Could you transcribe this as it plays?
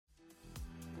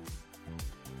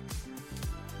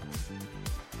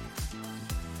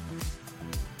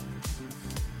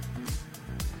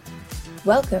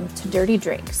Welcome to Dirty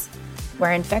Drinks,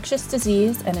 where infectious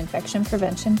disease and infection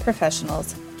prevention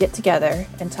professionals get together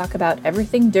and talk about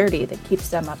everything dirty that keeps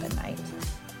them up at night.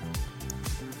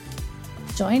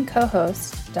 Join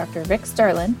co-hosts Dr. Rick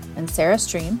Starlin and Sarah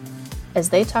Stream as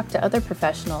they talk to other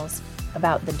professionals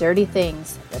about the dirty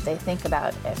things that they think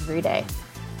about every day.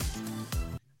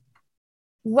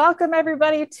 Welcome,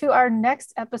 everybody, to our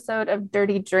next episode of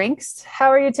Dirty Drinks. How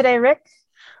are you today, Rick?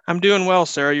 I'm doing well,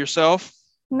 Sarah. Yourself?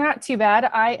 Not too bad.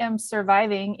 I am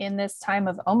surviving in this time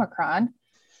of Omicron.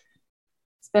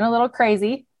 It's been a little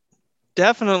crazy.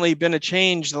 Definitely been a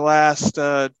change the last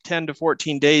 10 to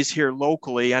 14 days here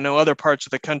locally. I know other parts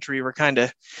of the country were kind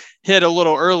of hit a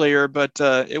little earlier, but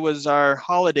it was our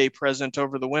holiday present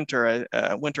over the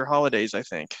winter holidays, I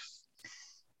think.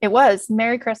 It was.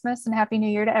 Merry Christmas and Happy New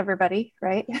Year to everybody,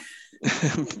 right?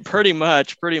 Pretty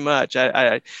much.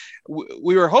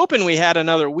 We were hoping we had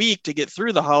another week to get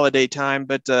through the holiday time,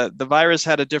 but the virus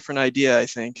had a different idea, I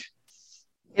think.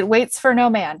 It waits for no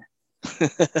man,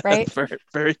 right? Very,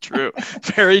 very true.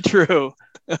 Very true.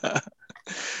 So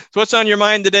what's on your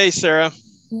mind today, Sarah?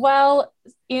 Well,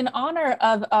 in honor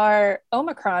of our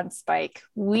Omicron spike,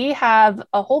 we have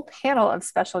a whole panel of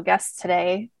special guests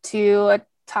today to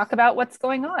talk about what's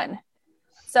going on.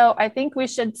 So I think we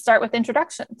should start with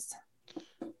introductions.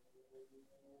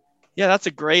 Yeah, that's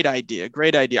a great idea.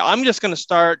 Great idea. I'm just going to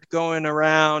start going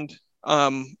around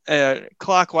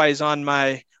clockwise on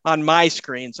my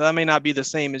screen. So that may not be the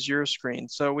same as your screen.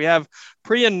 So we have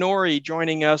Priya Nori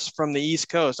joining us from the East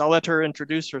Coast. I'll let her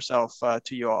introduce herself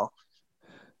to you all.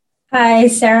 Hi,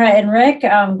 Sarah and Rick.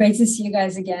 Great to see you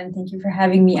guys again. Thank you for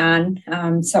having me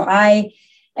on. So I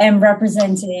am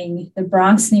representing the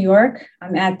Bronx, New York.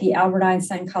 I'm at the Albert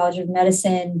Einstein College of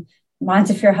Medicine,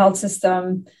 Montefiore Health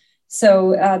System.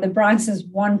 So the Bronx is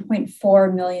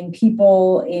 1.4 million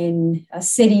people in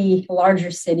a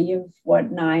larger city of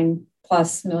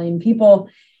 9+ million people.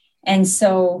 And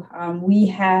so we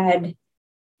had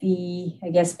the,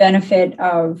 benefit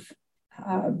of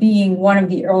being one of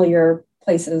the earlier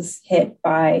places hit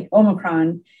by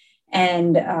Omicron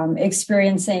and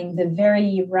experiencing the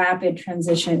very rapid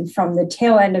transition from the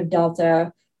tail end of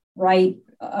Delta right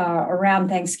around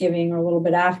Thanksgiving or a little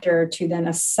bit after to then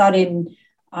a sudden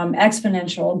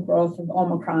exponential growth of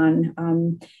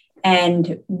Omicron.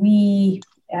 And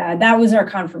that was our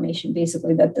confirmation,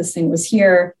 basically, that this thing was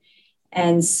here.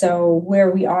 And so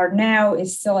where we are now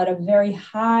is still at a very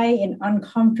high and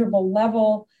uncomfortable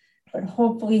level, but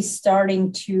hopefully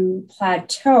starting to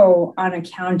plateau on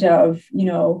account of,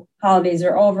 holidays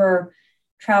are over,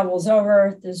 travel's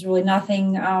over. There's really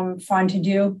nothing fun to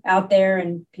do out there,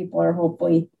 and people are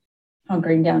hopefully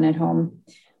hunkering down at home.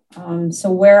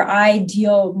 So where I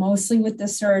deal mostly with the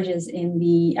surge is in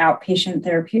the outpatient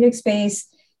therapeutic space,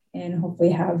 and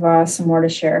hopefully have some more to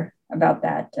share about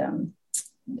that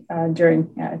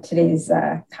during today's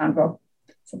convo.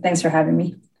 So thanks for having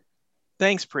me.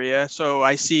 Thanks, Priya. So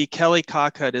I see Kelly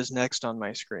Cockett is next on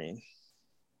my screen.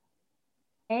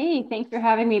 Hey, thanks for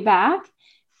having me back.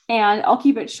 And I'll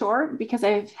keep it short because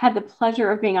I've had the pleasure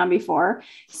of being on before.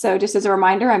 So just as a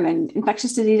reminder, I'm an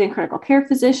infectious disease and critical care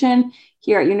physician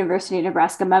here at University of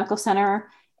Nebraska Medical Center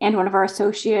and one of our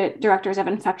associate directors of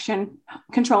infection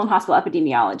control and hospital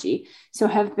epidemiology. So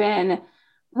have been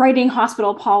writing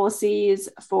hospital policies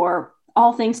for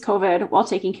all things COVID while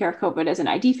taking care of COVID as an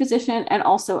ID physician and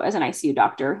also as an ICU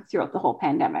doctor throughout the whole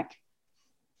pandemic.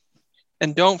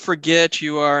 And don't forget,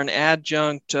 you are an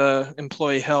adjunct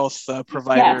employee health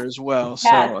provider as well.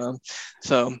 Yes.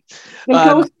 So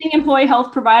posting employee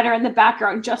health provider in the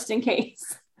background just in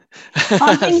case.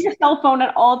 Hunting your cell phone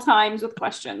at all times with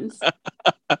questions.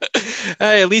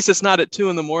 Hey, at least it's not at 2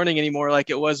 a.m. anymore like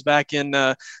it was back in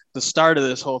the start of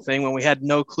this whole thing when we had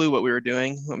no clue what we were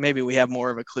doing. Well, maybe we have more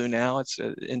of a clue now. It's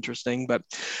interesting. But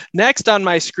next on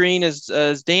my screen is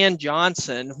Dan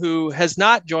Johnson, who has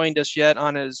not joined us yet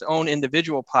on his own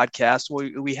individual podcast.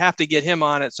 We have to get him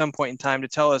on at some point in time to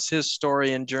tell us his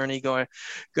story and journey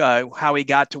how he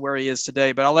got to where he is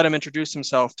today. But I'll let him introduce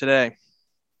himself today.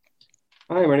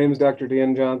 Hi, my name is Dr.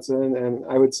 Dan Johnson, and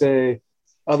I would say,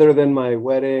 other than my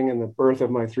wedding and the birth of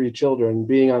my 3 children,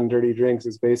 being on Dirty Drinks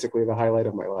is basically the highlight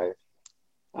of my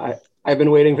life. I've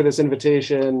been waiting for this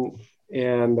invitation,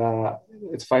 and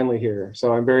it's finally here.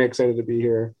 So I'm very excited to be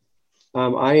here.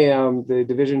 I am the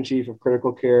Division Chief of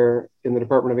Critical Care in the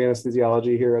Department of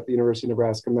Anesthesiology here at the University of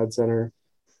Nebraska Med Center.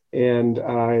 And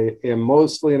I am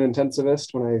mostly an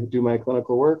intensivist when I do my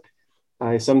clinical work.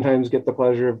 I sometimes get the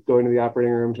pleasure of going to the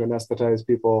operating room to anesthetize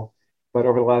people, but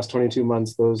over the last 22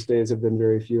 months, those days have been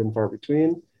very few and far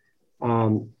between.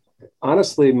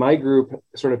 honestly, my group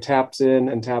sort of taps in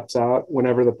and taps out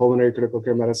whenever the pulmonary critical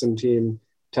care medicine team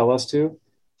tell us to.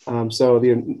 So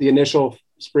the initial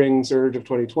spring surge of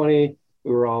 2020,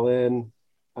 we were all in.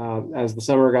 As the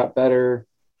summer got better,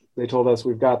 they told us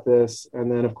we've got this.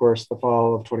 And then, of course, the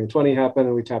fall of 2020 happened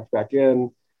and we tapped back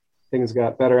in. Things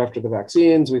got better after the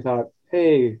vaccines. We thought,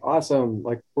 hey, awesome,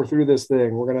 like we're through this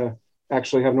thing. We're going to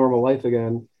actually have normal life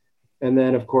again. And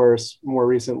then, of course, more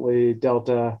recently,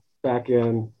 Delta back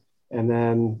in, and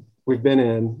then we've been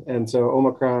in. And so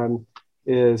Omicron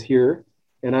is here.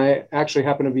 And I actually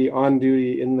happen to be on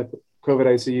duty in the COVID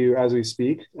ICU as we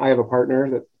speak. I have a partner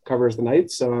that covers the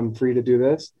nights, so I'm free to do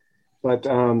this. But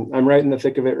I'm right in the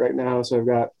thick of it right now, so I've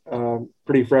got a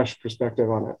pretty fresh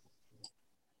perspective on it.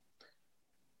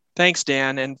 Thanks,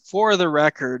 Dan. And for the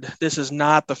record, this is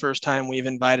not the first time we've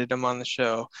invited him on the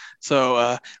show.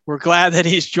 So we're glad that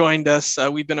he's joined us.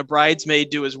 We've been a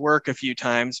bridesmaid to his work a few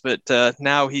times, but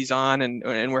now he's on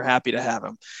and we're happy to have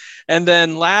him. And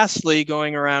then lastly,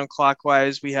 going around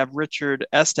clockwise, we have Richard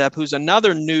Estep, who's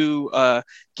another new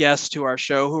guest to our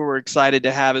show who we're excited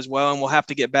to have as well. And we'll have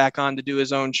to get back on to do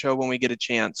his own show when we get a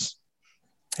chance.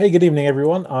 Hey, good evening,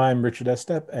 everyone. I'm Richard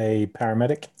Estep, a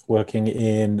paramedic working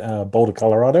in Boulder,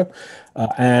 Colorado,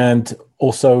 and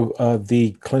also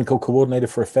the clinical coordinator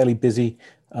for a fairly busy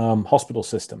hospital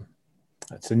system.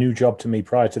 It's a new job to me.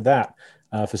 Prior to that,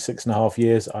 for 6.5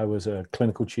 years, I was a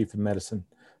clinical chief of medicine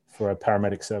for a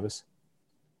paramedic service.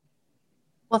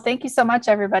 Well, thank you so much,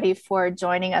 everybody, for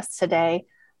joining us today.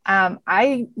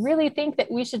 I really think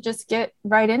that we should just get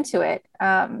right into it.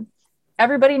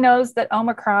 Everybody knows that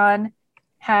Omicron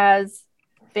has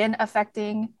been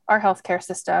affecting our healthcare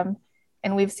system,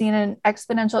 and we've seen an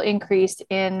exponential increase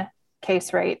in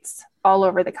case rates all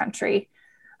over the country.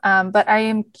 But I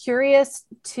am curious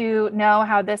to know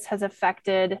how this has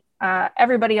affected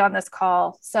everybody on this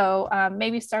call. So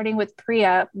maybe starting with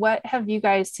Priya, what have you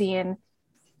guys seen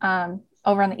over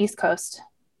on the East Coast?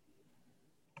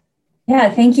 Yeah,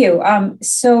 thank you.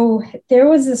 So there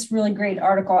was this really great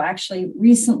article actually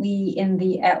recently in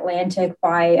The Atlantic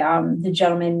by the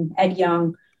gentleman, Ed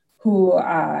Young, who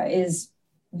is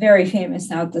very famous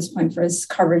now at this point for his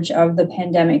coverage of the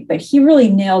pandemic, but he really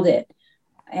nailed it.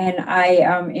 And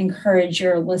I encourage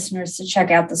your listeners to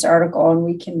check out this article, and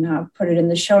we can put it in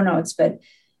the show notes. But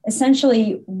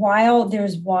essentially, while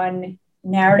there's one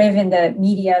narrative in the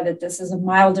media that this is a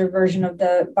milder version of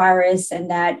the virus and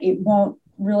that it won't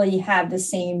really have the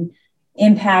same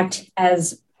impact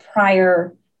as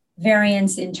prior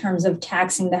variants in terms of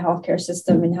taxing the healthcare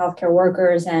system and healthcare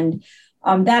workers. And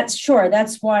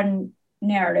that's one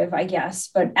narrative, I guess.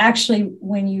 But actually,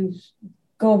 when you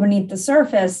go beneath the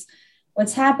surface,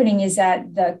 what's happening is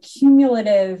that the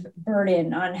cumulative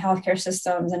burden on healthcare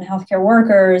systems and healthcare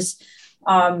workers,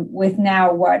 with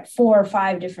now 4 or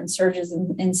 5 different surges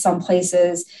in some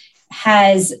places,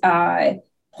 has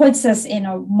puts us in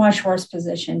a much worse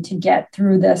position to get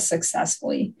through this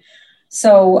successfully.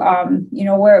 So,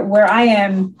 where I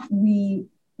am,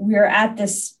 we're at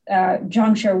this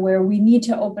juncture where we need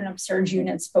to open up surge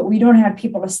units, but we don't have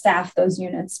people to staff those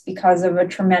units because of a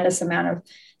tremendous amount of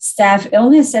staff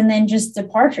illness and then just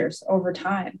departures over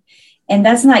time. And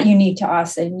that's not unique to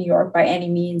us in New York by any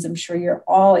means. I'm sure you're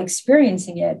all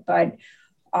experiencing it, but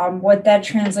what that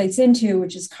translates into,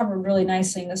 which is covered really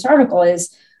nicely in this article,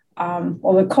 is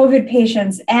the COVID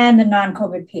patients and the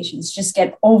non-COVID patients just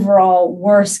get overall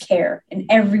worse care, and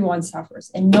everyone suffers,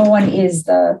 and no one is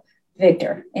the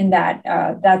victor in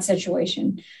that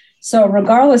situation. So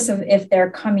regardless of if they're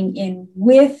coming in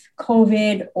with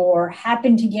COVID or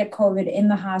happen to get COVID in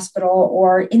the hospital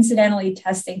or incidentally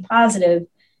testing positive,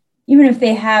 even if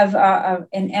they have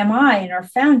an MI and are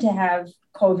found to have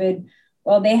COVID,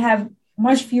 well, they have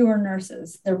much fewer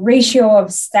nurses. The ratio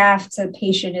of staff to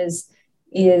patient is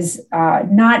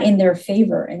not in their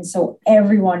favor. And so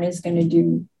everyone is going to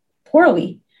do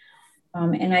poorly.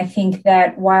 And I think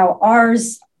that while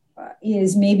ours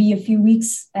is maybe a few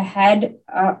weeks ahead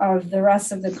of the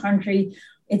rest of the country,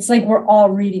 it's like we're all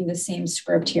reading the same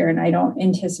script here. And I don't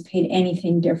anticipate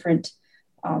anything different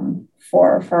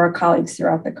for our colleagues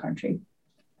throughout the country.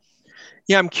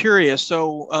 Yeah, I'm curious.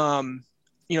 So,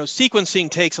 sequencing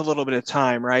takes a little bit of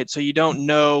time, right? So you don't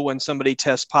know when somebody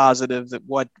tests positive that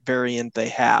what variant they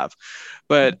have.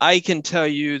 But I can tell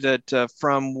you that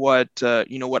from what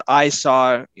I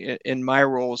saw in my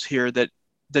roles here, that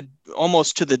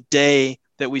almost to the day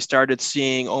that we started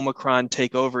seeing Omicron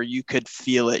take over, you could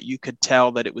feel it. You could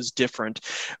tell that it was different.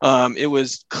 It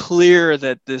was clear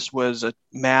that this was a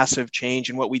massive change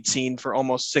in what we'd seen for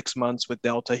almost 6 months with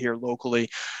Delta here locally.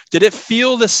 Did it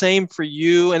feel the same for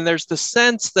you? And there's the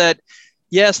sense that,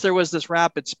 yes, there was this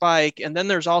rapid spike, and then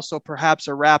there's also perhaps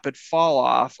a rapid fall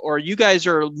off, or you guys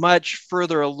are much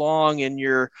further along in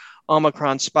your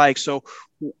Omicron spike. So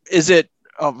is it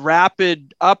a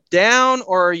rapid up down,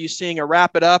 or are you seeing a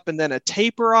rapid up and then a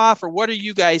taper off, or what are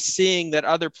you guys seeing that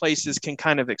other places can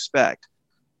kind of expect?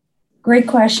 Great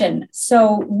question.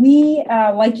 So we,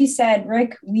 like you said,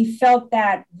 Rick, we felt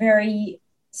that very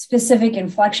specific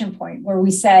inflection point where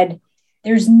we said,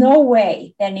 there's no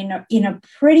way that in a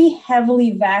pretty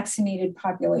heavily vaccinated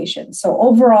population, so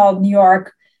overall New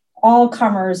York, all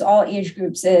comers, all age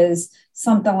groups is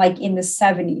something like in the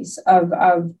 70s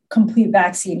of complete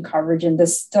vaccine coverage. And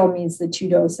this still means the 2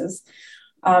 doses.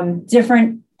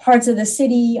 Different parts of the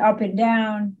city, up and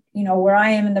down, where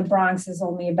I am in the Bronx is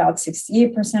only about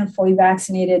 68% fully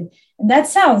vaccinated. And that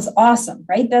sounds awesome,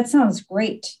 right? That sounds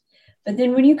great. But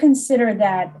then when you consider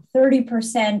that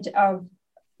 30% of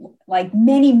like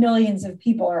many millions of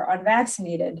people are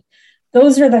unvaccinated,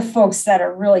 those are the folks that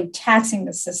are really taxing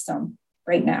the system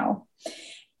right now.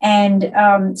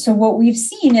 And so what we've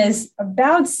seen is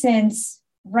about since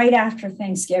right after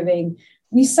Thanksgiving,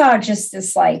 we saw just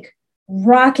this like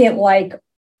rocket-like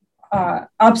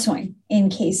upswing in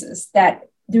cases that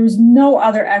there was no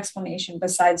other explanation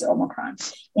besides Omicron.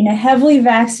 In a heavily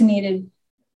vaccinated,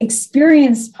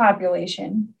 experienced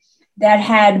population that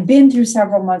had been through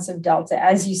several months of Delta,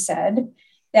 as you said,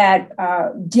 that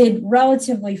did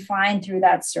relatively fine through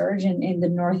that surge in the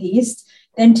Northeast,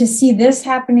 then to see this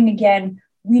happening again,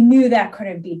 we knew that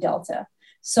couldn't be Delta.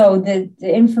 So the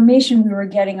information we were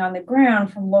getting on the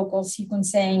ground from local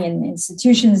sequencing and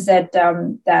institutions that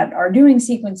are doing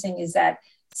sequencing is that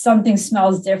something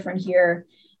smells different here.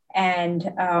 And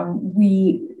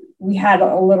we had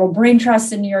a little brain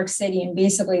trust in New York City, and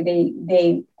basically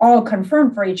they all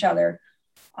confirmed for each other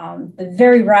the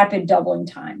very rapid doubling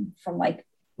time from like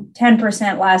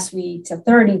 10% last week to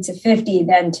 30 to 50,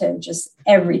 then to just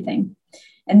everything.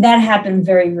 And that happened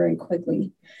very, very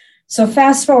quickly. So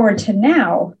fast forward to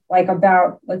now, like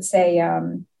about, let's say, a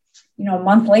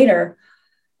month later,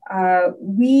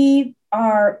 we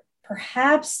are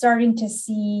perhaps starting to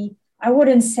see, I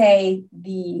wouldn't say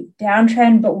the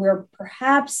downtrend, but we're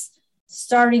perhaps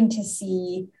starting to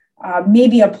see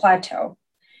maybe a plateau,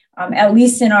 at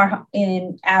least in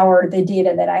the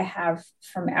data that I have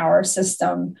from our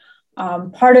system.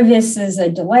 Part of this is a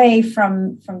delay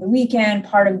from the weekend.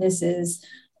 Part of this is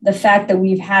the fact that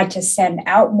we've had to send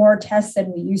out more tests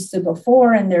than we used to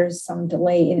before, and there's some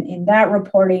delay in that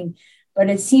reporting.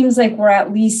 But it seems like we're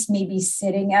at least maybe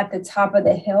sitting at the top of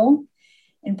the hill.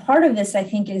 And part of this, I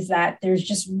think, is that there's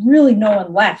just really no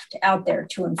one left out there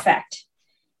to infect.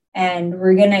 And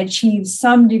we're going to achieve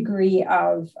some degree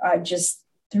of just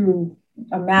through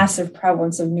a massive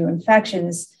prevalence of new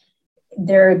infections,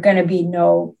 there are going to be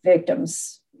no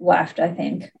victims left, I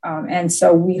think. And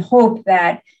so we hope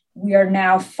that we are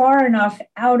now far enough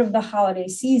out of the holiday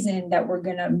season that we're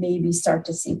going to maybe start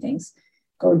to see things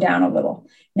go down a little.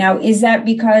 Now, is that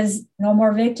because no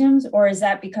more victims, or is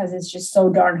that because it's just so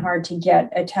darn hard to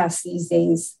get a test these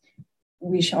days?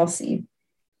 We shall see.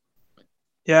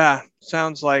 Yeah,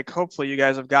 sounds like hopefully you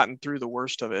guys have gotten through the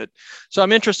worst of it. So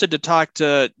I'm interested to talk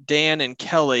to Dan and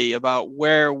Kelly about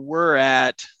where we're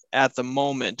at the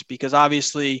moment, because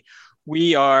obviously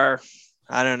we are,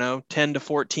 10 to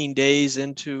 14 days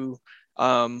into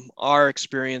our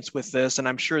experience with this. And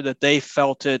I'm sure that they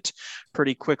felt it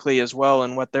pretty quickly as well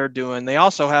in what they're doing. They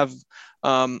also have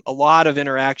a lot of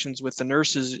interactions with the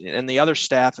nurses and the other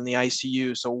staff in the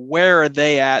ICU. So where are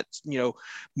they at,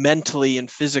 mentally and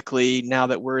physically now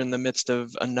that we're in the midst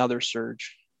of another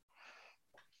surge?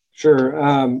 Sure.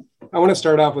 I want to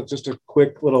start off with just a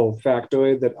quick little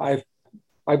factoid that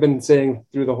I've been saying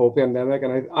through the whole pandemic,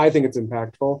 and I think it's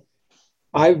impactful.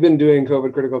 I've been doing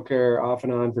COVID critical care off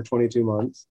and on for 22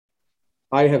 months.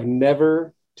 I have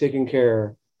never taken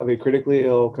care of a critically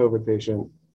ill COVID patient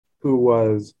who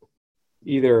was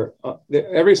either,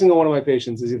 every single one of my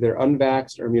patients is either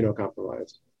unvaxxed or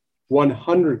immunocompromised.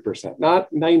 100%,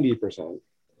 not 90%,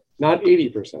 not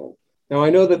 80%. Now,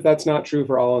 I know that that's not true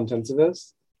for all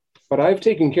intensivists, but I've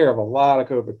taken care of a lot of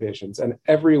COVID patients, and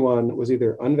everyone was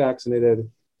either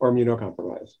unvaccinated or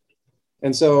immunocompromised.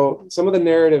 And so some of the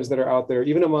narratives that are out there,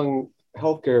 even among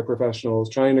healthcare professionals,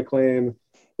 trying to claim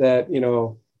that,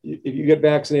 if you get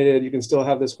vaccinated, you can still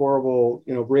have this horrible,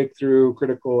 breakthrough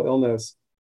critical illness.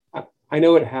 I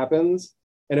know it happens,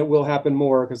 and it will happen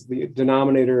more because the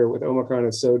denominator with Omicron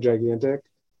is so gigantic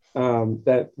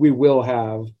that we will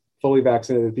have fully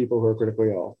vaccinated people who are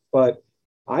critically ill. But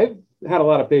I've had a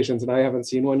lot of patients and I haven't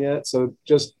seen one yet. So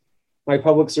just my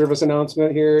public service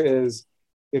announcement here is,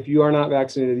 if you are not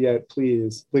vaccinated yet,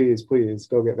 please, please, please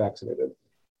go get vaccinated.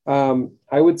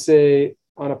 I would say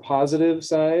on a positive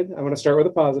side, I want to start with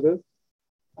a positive.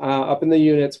 Up in the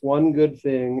units, one good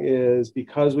thing is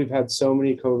because we've had so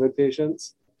many COVID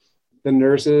patients, the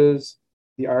nurses,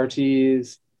 the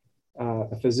RTs,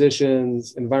 the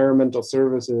physicians, environmental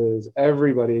services,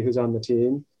 everybody who's on the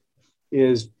team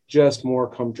is just more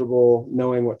comfortable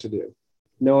knowing what to do,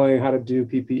 knowing how to do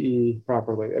PPE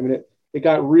properly. I mean, it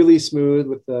got really smooth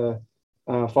with the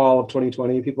fall of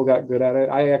 2020. People got good at it.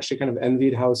 I actually kind of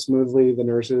envied how smoothly the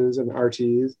nurses and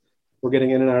RTs were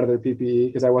getting in and out of their PPE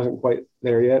because I wasn't quite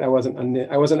there yet. I wasn't a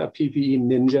PPE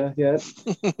ninja yet.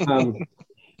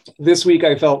 This week,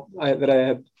 I felt that I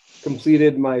had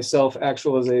completed my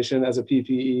self-actualization as a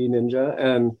PPE ninja,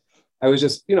 and I was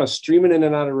just, streaming in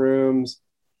and out of rooms.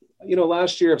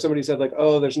 Last year, if somebody said like,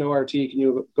 "Oh, there's no RT, can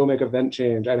you go make a vent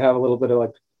change?" I'd have a little bit of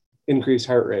like increased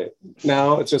heart rate.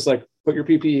 Now it's just like, put your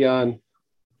PPE on,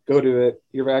 go do it.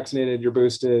 You're vaccinated, you're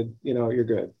boosted, you're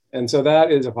good. And so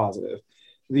that is a positive.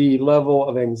 The level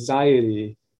of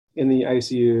anxiety in the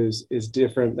ICUs is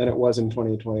different than it was in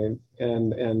 2020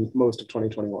 and most of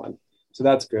 2021. So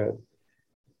that's good.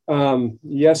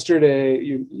 Yesterday,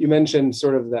 you mentioned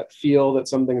sort of that feel that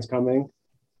something's coming.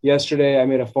 Yesterday, I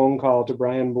made a phone call to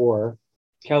Brian Bohr.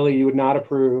 Kelly, you would not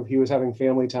approve. He was having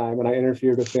family time, and I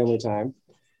interfered with family time.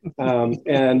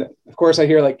 And of course, I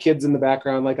hear like kids in the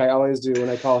background, like I always do when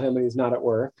I call him and he's not at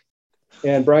work.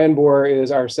 And Brian Bohr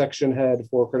is our section head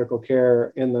for critical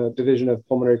care in the Division of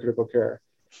Pulmonary Critical Care.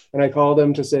 And I called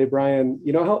him to say, Brian,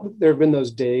 you know how there have been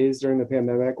those days during the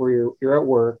pandemic where you're at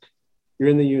work, you're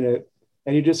in the unit,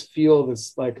 and you just feel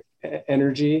this like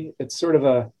energy. It's sort of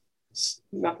a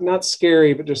not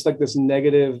scary, but just like this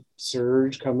negative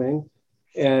surge coming.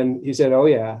 And he said, "Oh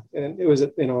yeah," and it was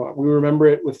we remember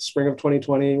it with spring of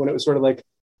 2020 when it was sort of like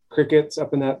crickets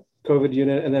up in that COVID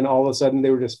unit, and then all of a sudden they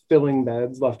were just filling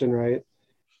beds left and right.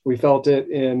 We felt it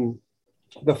in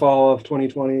the fall of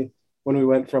 2020 when we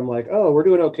went from like, "Oh, we're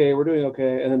doing okay,"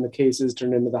 and then the cases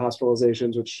turned into the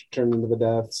hospitalizations, which turned into the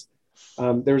deaths.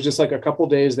 There was just like a couple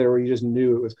days there where you just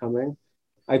knew it was coming.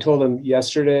 I told him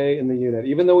yesterday in the unit,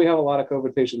 even though we have a lot of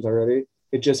COVID patients already,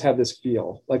 it just had this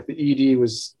feel like the ED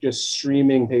was just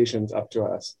streaming patients up to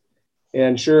us.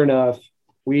 And sure enough,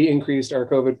 we increased our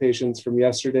COVID patients from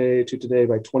yesterday to today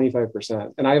by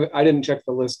 25%. And I didn't check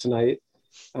the list tonight,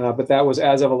 but that was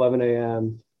as of 11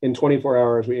 a.m. In 24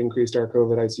 hours, we increased our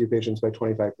COVID ICU patients by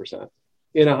 25%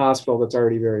 in a hospital that's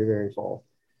already very, very full.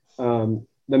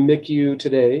 The MICU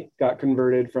today got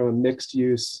converted from a mixed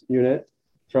use unit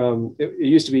it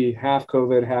used to be half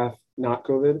COVID, half not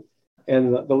COVID.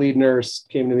 And the lead nurse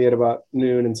came to me at about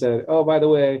noon and said, "Oh, by the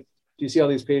way, do you see all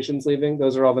these patients leaving?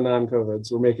 Those are all the non-COVIDs.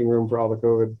 We're making room for all the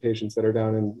COVID patients that are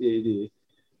down in EAD."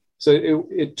 So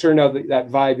it turned out that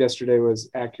vibe yesterday was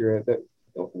accurate, that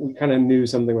we kind of knew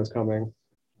something was coming.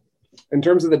 In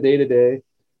terms of the day-to-day,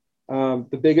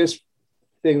 the biggest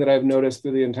thing that I've noticed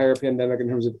through the entire pandemic in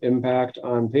terms of impact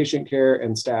on patient care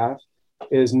and staff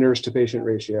is nurse to patient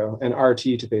ratio and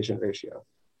RT to patient ratio.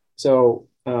 So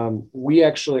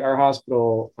our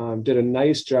hospital did a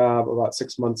nice job about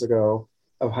 6 months ago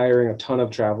of hiring a ton of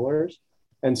travelers.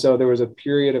 And so there was a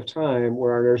period of time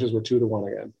where our nurses were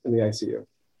 2-to-1 again in the ICU.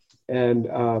 And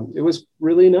it was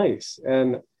really nice.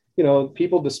 And,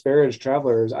 people disparage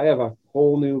travelers. I have a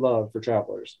whole new love for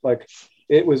travelers. Like,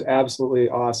 it was absolutely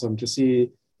awesome to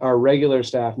see our regular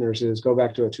staff nurses go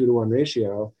back to a 2-to-1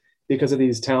 ratio because of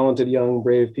these talented, young,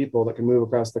 brave people that can move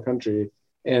across the country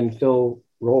and fill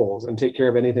roles and take care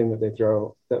of anything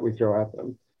that we throw at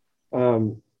them.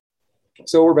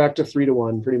 So we're back to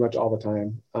 3-to-1 pretty much all the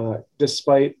time,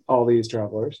 despite all these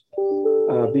travelers,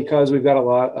 because we've got a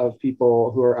lot of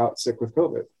people who are out sick with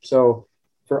COVID. So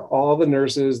for all the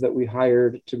nurses that we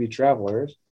hired to be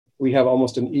travelers, we have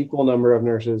almost an equal number of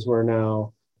nurses who are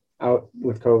now out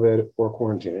with COVID or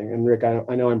quarantining. And Rick,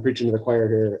 I know I'm preaching to the choir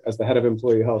here as the head of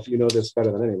employee health. You know this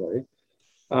better than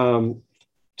anybody.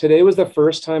 Today was the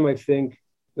first time I think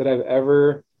that I've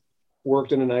ever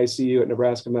worked in an ICU at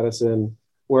Nebraska Medicine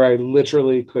where I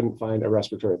literally couldn't find a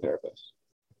respiratory therapist.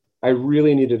 I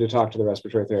really needed to talk to the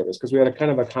respiratory therapist because we had a kind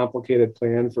of a complicated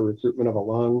plan for recruitment of a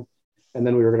lung. And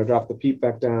then we were going to drop the PEEP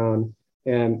back down.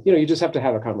 And, you just have to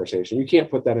have a conversation. You can't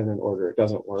put that in an order. It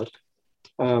doesn't work.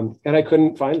 And I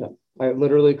couldn't find them. I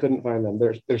literally couldn't find them.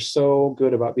 They're so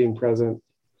good about being present.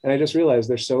 And I just realized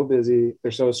they're so busy.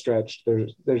 They're so stretched.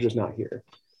 They're just not here.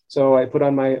 So I put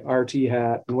on my RT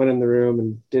hat and went in the room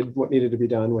and did what needed to be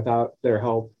done without their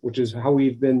help, which is how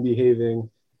we've been behaving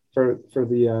for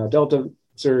the Delta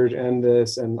surge and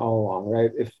this and all along,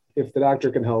 right? If the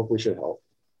doctor can help, we should help.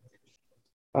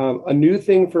 A new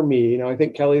thing for me, I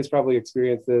think Kelly's probably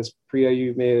experienced this. Priya,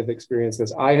 you may have experienced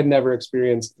this. I had never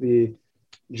experienced the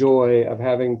joy of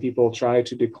having people try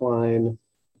to decline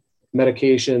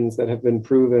medications that have been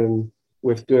proven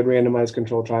with good randomized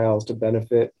controlled trials to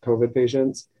benefit COVID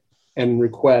patients and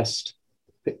request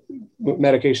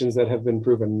medications that have been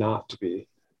proven not to be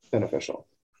beneficial.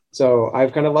 So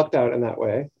I've kind of lucked out in that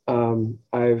way.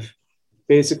 I've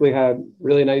basically had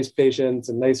really nice patients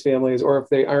and nice families, or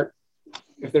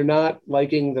if they're not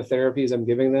liking the therapies I'm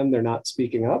giving them, they're not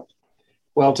speaking up.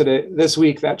 Well, this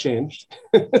week that changed.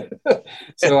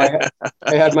 So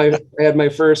I had my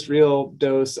first real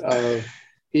dose of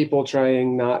people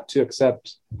trying not to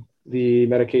accept the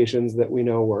medications that we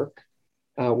know work.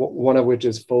 One of which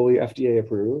is fully FDA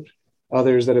approved.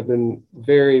 Others that have been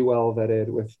very well vetted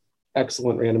with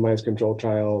excellent randomized controlled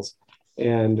trials,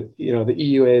 and the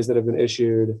EUAs that have been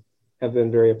issued have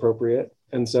been very appropriate.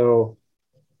 And so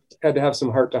had to have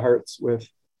some heart-to-hearts with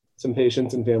some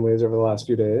patients and families over the last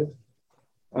few days.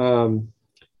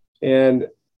 And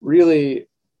really,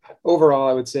 overall,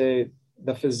 I would say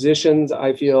the physicians,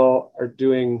 I feel, are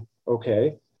doing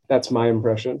okay. That's my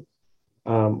impression.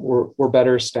 We're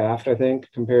better staffed, I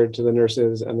think, compared to the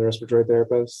nurses and the respiratory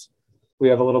therapists. We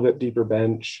have a little bit deeper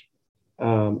bench.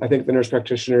 I think the nurse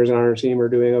practitioners on our team are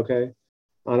doing okay,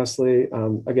 honestly.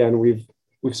 Again, we've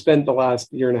spent the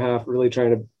last year and a half really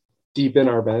trying to deepen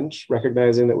our bench,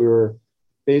 recognizing that we were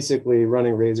basically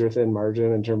running razor thin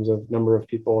margin in terms of number of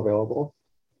people available.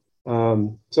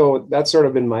 So that's sort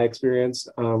of been my experience.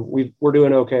 We're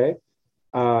doing okay.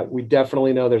 We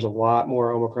definitely know there's a lot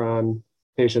more Omicron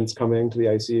patients coming to the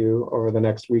ICU over the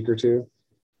next week or two.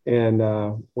 And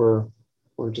we're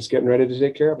just getting ready to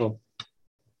take care of them.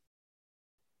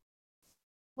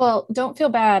 Well, don't feel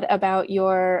bad about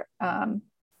your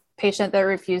patient that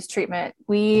refused treatment.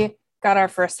 We got our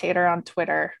first hater on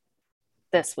Twitter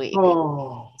this week.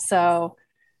 Oh. So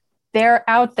they're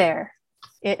out there.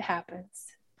 It happens.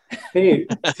 Hey,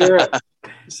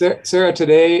 Sarah,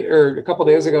 today or a couple of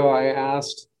days ago, I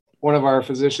asked one of our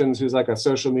physicians who's like a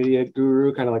social media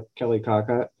guru, kind of like Kelly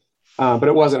Cockett, but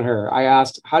it wasn't her. I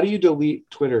asked, how do you delete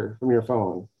Twitter from your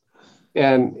phone?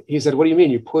 And he said, what do you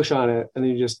mean? You push on it and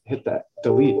then you just hit that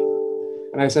delete.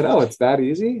 And I said, oh, it's that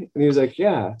easy? And he was like,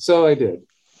 yeah. So I did.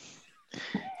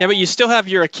 Yeah, but you still have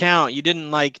your account. You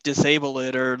didn't like disable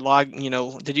it or log,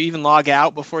 did you even log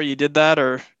out before you did that,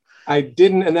 or? I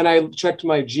didn't. And then I checked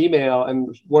my Gmail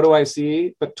and what do I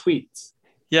see? But tweets.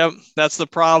 Yep, that's the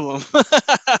problem.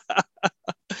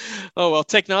 Oh, well,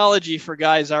 technology for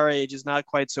guys our age is not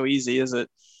quite so easy, is it?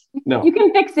 No. You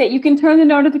can fix it. You can turn the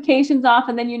notifications off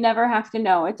and then you never have to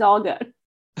know. It's all good.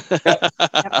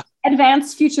 Yep.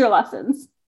 Advanced future lessons.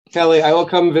 Kelly, I will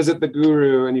come visit the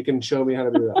guru and you can show me how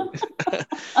to do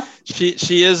that.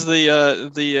 She is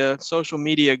the social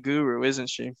media guru, isn't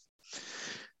she?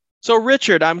 So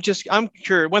Richard, I'm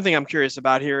curious. One thing I'm curious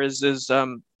about here is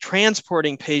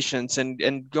transporting patients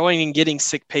and going and getting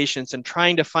sick patients and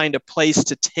trying to find a place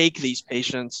to take these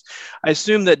patients. I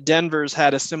assume that Denver's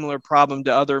had a similar problem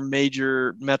to other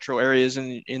major metro areas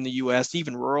in the U.S.,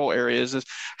 even rural areas.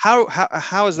 How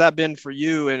has that been for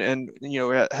you? And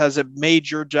has it made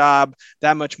your job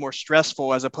that much more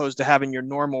stressful as opposed to having your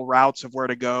normal routes of where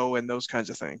to go and those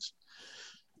kinds of things?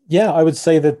 Yeah, I would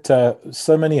say that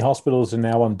so many hospitals are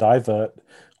now on divert,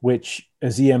 which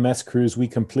as EMS crews, we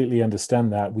completely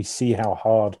understand that. We see how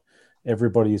hard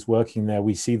everybody is working there.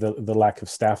 We see the lack of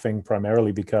staffing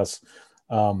primarily because,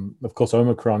 of course,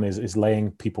 Omicron is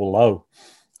laying people low.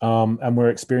 And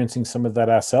we're experiencing some of that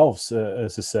ourselves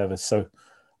as a service. So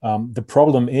the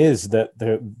problem is that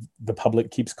the public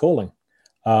keeps calling,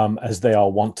 as they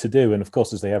all want to do. And of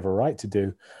course, as they have a right to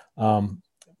do.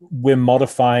 We're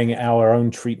modifying our own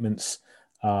treatments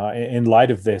in light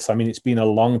of this. I mean, it's been a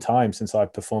long time since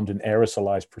I've performed an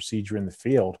aerosolized procedure in the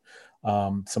field.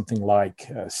 Something like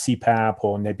CPAP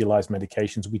or nebulized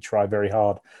medications, we try very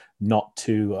hard not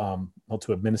to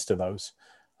administer those.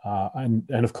 And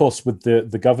of course, with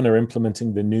the governor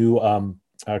implementing the new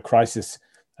crisis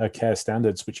care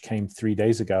standards, which came 3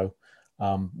 days ago,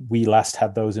 we last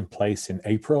had those in place in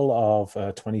April of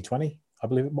 2020, I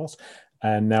believe it was.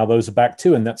 And now those are back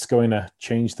too, and that's going to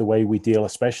change the way we deal,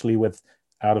 especially with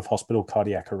out-of-hospital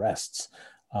cardiac arrests.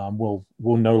 We'll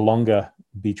no longer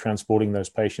be transporting those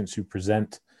patients who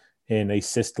present in a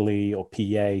systole or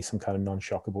PA, some kind of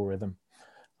non-shockable rhythm.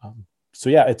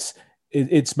 So yeah,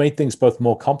 it's made things both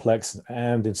more complex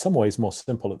and in some ways more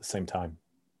simple at the same time.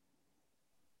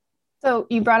 So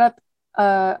you brought up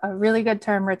a really good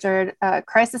term, Richard,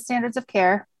 crisis standards of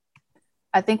care.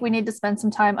 I think we need to spend some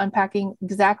time unpacking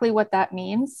exactly what that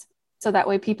means, so that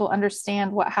way people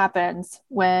understand what happens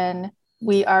when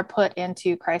we are put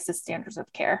into crisis standards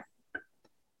of care.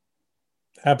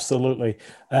 Absolutely.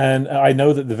 And I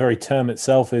know that the very term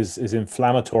itself is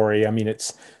inflammatory. I mean,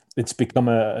 it's become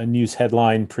a news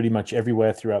headline pretty much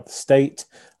everywhere throughout the state.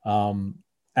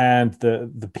 And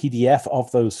the PDF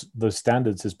of those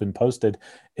standards has been posted.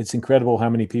 It's incredible how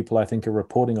many people I think are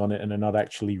reporting on it and are not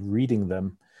actually reading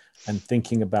them and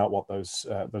thinking about what those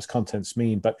contents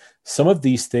mean. But some of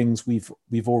these things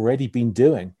we've already been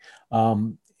doing,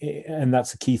 and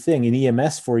that's a key thing in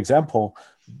EMS. For example,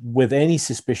 with any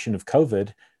suspicion of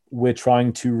COVID, we're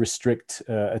trying to restrict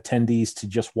attendees to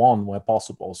just one where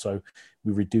possible. So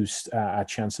we reduce our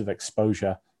chance of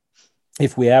exposure.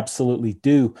 If we absolutely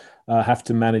do have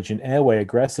to manage an airway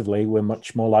aggressively, we're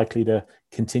much more likely to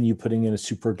continue putting in a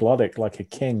supraglottic like a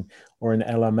King or an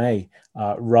LMA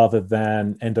rather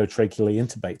than endotracheally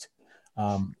intubate.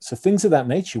 So things of that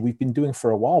nature we've been doing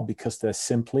for a while because they're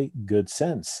simply good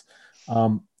sense.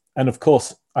 And of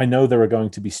course, I know there are going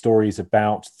to be stories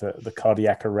about the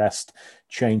cardiac arrest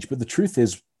change, but the truth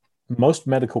is most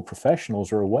medical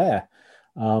professionals are aware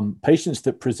patients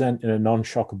that present in a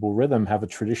non-shockable rhythm have a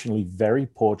traditionally very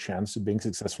poor chance of being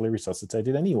successfully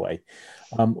resuscitated anyway.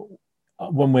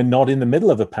 When we're not in the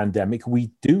middle of a pandemic,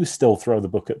 we do still throw the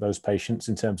book at those patients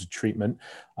in terms of treatment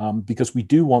because we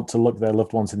do want to look their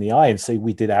loved ones in the eye and say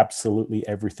we did absolutely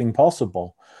everything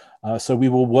possible. So we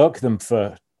will work them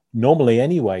for normally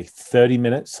anyway, 30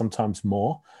 minutes, sometimes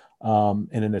more, in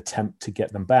an attempt to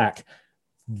get them back.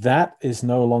 That is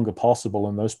no longer possible,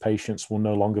 and those patients will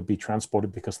no longer be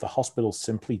transported because the hospitals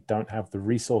simply don't have the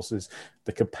resources,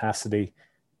 the capacity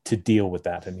to deal with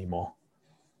that anymore.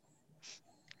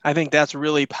 I think that's a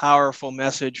really powerful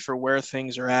message for where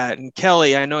things are at. And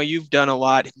Kelly, I know you've done a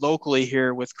lot locally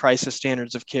here with crisis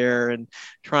standards of care and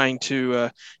trying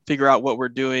to figure out what we're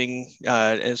doing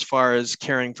as far as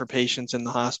caring for patients in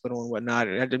the hospital and whatnot.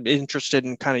 I'm interested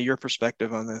in kind of your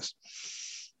perspective on this.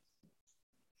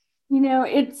 You know,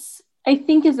 I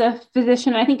think as a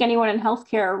physician, I think anyone in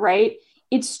healthcare, right?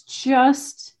 It's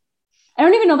just, I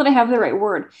don't even know that I have the right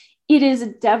word. It is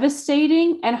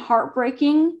devastating and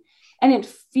heartbreaking, and it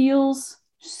feels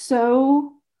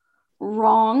so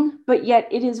wrong, but yet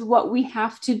it is what we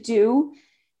have to do.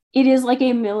 It is like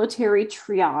a military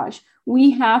triage.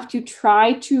 We have to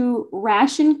try to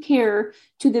ration care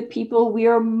to the people we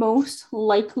are most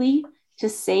likely to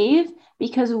save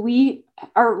because we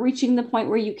are reaching the point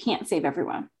where you can't save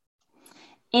everyone.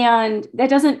 And that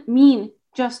doesn't mean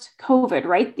just COVID,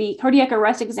 right? The cardiac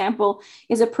arrest example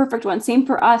is a perfect one. Same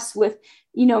for us with,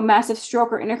 massive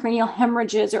stroke or intracranial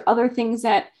hemorrhages or other things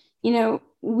that,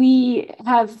 we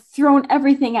have thrown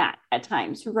everything at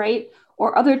times, right?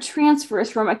 Or other transfers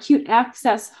from acute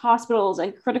access hospitals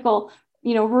and critical,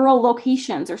 rural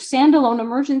locations or standalone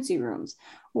emergency rooms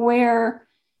where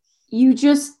you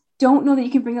just don't know that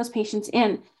you can bring those patients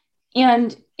in.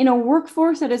 And in a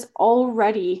workforce that is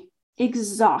already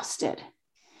exhausted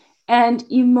and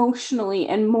emotionally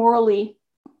and morally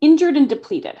injured and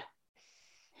depleted,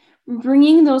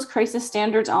 bringing those crisis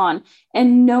standards on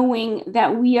and knowing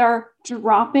that we are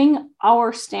dropping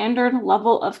our standard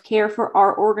level of care for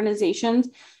our organizations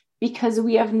because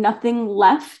we have nothing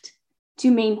left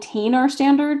to maintain our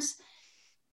standards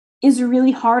is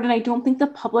really hard. And I don't think the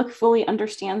public fully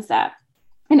understands that.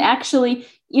 And actually,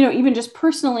 even just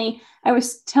personally, I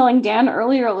was telling Dan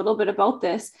earlier a little bit about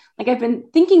this. Like I've been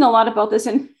thinking a lot about this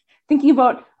and thinking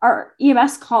about our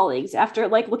EMS colleagues after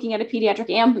looking at a pediatric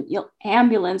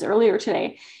ambulance earlier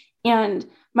today. And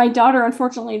my daughter,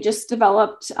 unfortunately, just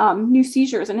developed new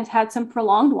seizures and has had some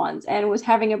prolonged ones and was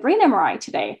having a brain MRI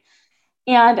today.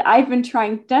 And I've been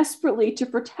trying desperately to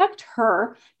protect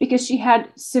her because she had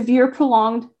severe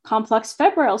prolonged complex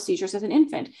febrile seizures as an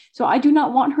infant. So I do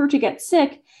not want her to get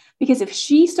sick because if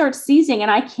she starts seizing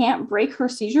and I can't break her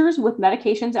seizures with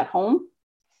medications at home,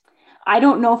 I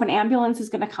don't know if an ambulance is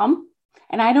going to come,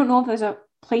 and I don't know if there's a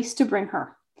place to bring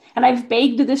her. And I've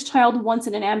begged this child once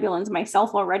in an ambulance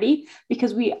myself already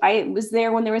because I was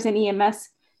there when there was an EMS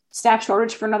staff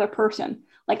shortage for another person.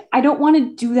 I don't want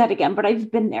to do that again, but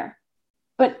I've been there.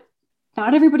 But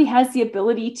not everybody has the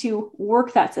ability to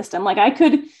work that system. I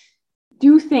could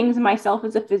do things myself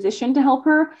as a physician to help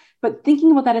her, but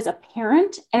thinking about that as a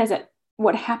parent and as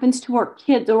what happens to our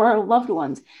kids or our loved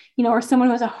ones, or someone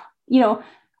who has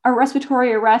a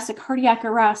respiratory arrest, a cardiac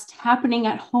arrest happening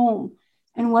at home,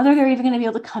 and whether they're even going to be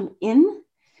able to come in,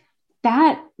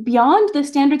 that beyond the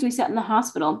standards we set in the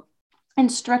hospital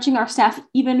and stretching our staff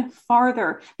even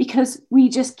farther because we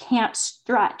just can't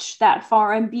stretch that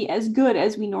far and be as good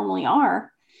as we normally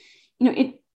are.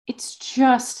 It's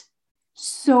just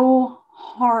so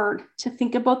hard to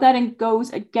think about that and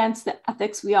goes against the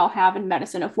ethics we all have in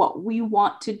medicine of what we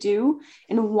want to do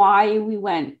and why we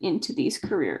went into these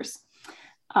careers.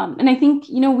 And I think,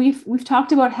 we've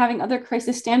talked about having other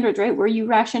crisis standards, right? Where you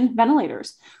ration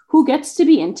ventilators. Who gets to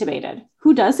be intubated?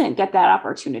 Who doesn't get that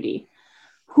opportunity?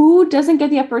 Who doesn't get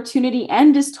the opportunity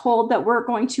and is told that we're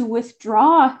going to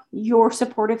withdraw your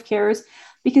supportive cares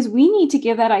because we need to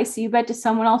give that ICU bed to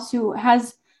someone else who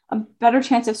has a better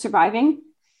chance of surviving,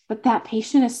 but that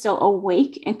patient is still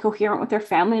awake and coherent with their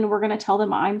family, and we're going to tell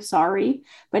them, I'm sorry,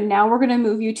 but now we're going to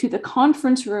move you to the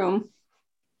conference room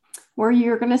where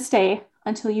you're going to stay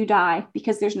until you die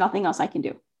because there's nothing else I can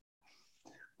do.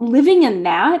 Living in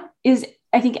that is,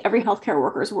 I think, every healthcare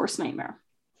worker's worst nightmare,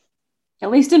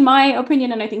 at least in my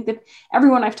opinion. And I think that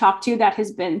everyone I've talked to, that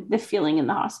has been the feeling in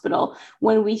the hospital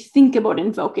when we think about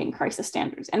invoking crisis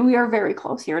standards. And we are very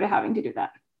close here to having to do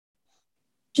that.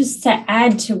 Just to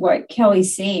add to what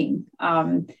Kelly's saying,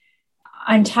 on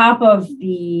top of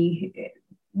the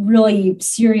really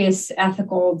serious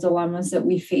ethical dilemmas that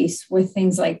we face with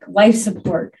things like life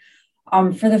support,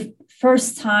 for the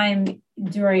first time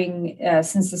during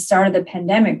since the start of the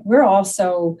pandemic, we're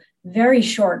also very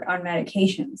short on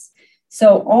medications.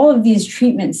 So all of these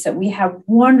treatments that we have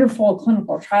wonderful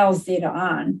clinical trials data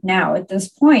on now at this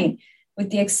point, with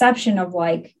the exception of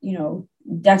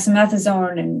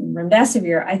dexamethasone and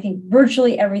remdesivir, I think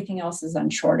virtually everything else is on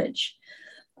shortage.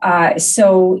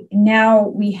 So now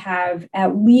we have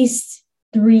at least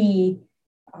 3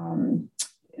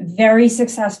 very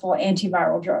successful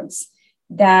antiviral drugs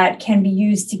that can be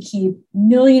used to keep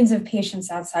millions of patients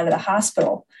outside of the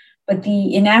hospital. But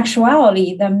in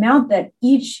actuality, the amount that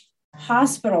each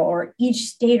hospital or each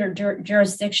state or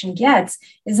jurisdiction gets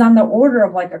is on the order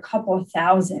of a couple of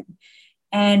thousand.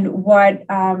 And what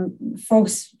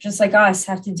folks just like us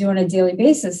have to do on a daily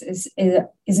basis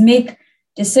is make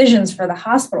decisions for the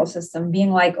hospital system,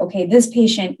 being like, okay, this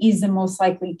patient is the most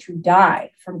likely to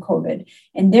die from COVID,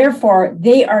 and therefore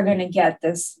they are going to get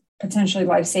this potentially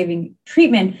life-saving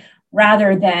treatment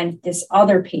rather than this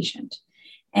other patient.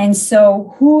 And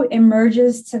so who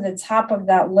emerges to the top of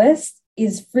that list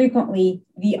is frequently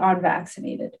the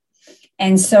unvaccinated.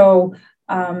 And so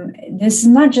this is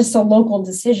not just a local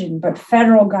decision, but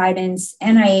federal guidance,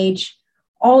 NIH,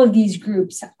 all of these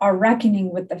groups are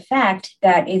reckoning with the fact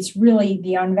that it's really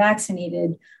the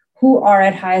unvaccinated who are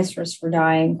at highest risk for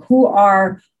dying, who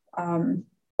are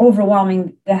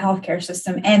overwhelming the healthcare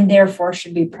system, and therefore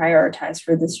should be prioritized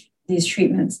for these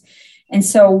treatments. And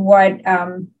so what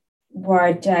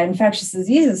infectious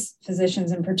diseases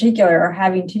physicians in particular are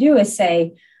having to do is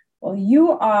say, well,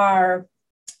 you are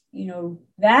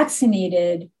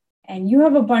vaccinated and you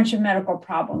have a bunch of medical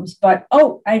problems, but,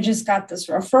 I just got this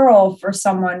referral for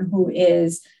someone who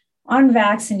is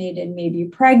unvaccinated, maybe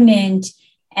pregnant,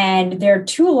 and there are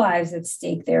 2 lives at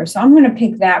stake there. So I'm going to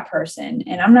pick that person,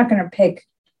 and I'm not going to pick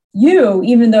you,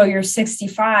 even though you're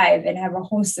 65 and have a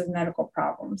host of medical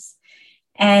problems.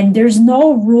 And there's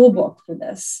no rule book for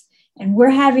this. And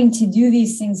we're having to do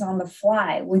these things on the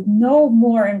fly with no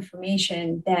more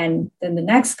information than the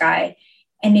next guy.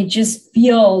 And it just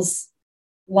feels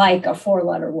like a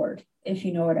 4-letter word, if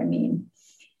you know what I mean.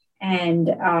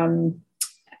 And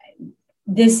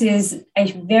this is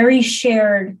a very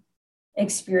shared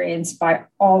experience by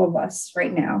all of us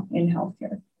right now in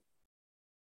healthcare.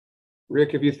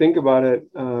 Rick, if you think about it,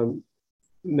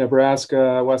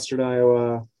 Nebraska, Western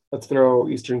Iowa, let's throw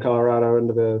Eastern Colorado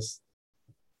into this.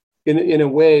 In a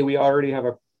way, we already have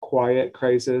a quiet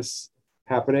crisis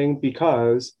happening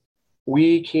because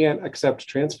we can't accept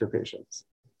transfer patients.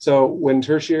 So when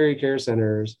tertiary care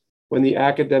centers, when the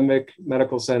academic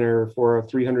medical center for a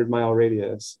 300-mile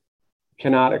radius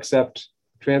cannot accept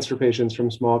transfer patients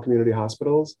from small community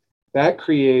hospitals, that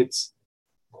creates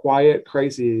quiet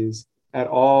crises at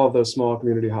all of those small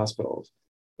community hospitals.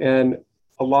 And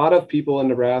a lot of people in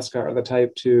Nebraska are the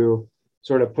type to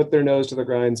sort of put their nose to the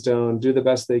grindstone, do the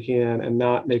best they can, and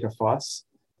not make a fuss.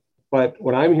 But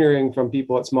what I'm hearing from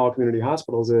people at small community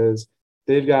hospitals is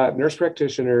they've got nurse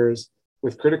practitioners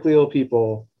with critically ill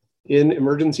people in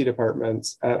emergency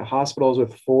departments at hospitals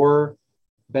with 4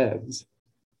 beds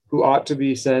who ought to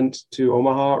be sent to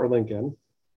Omaha or Lincoln,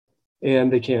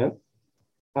 and they can't.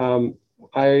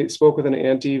 I spoke with an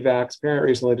anti-vax parent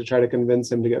recently to try to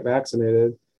convince him to get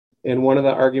vaccinated. And one of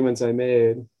the arguments I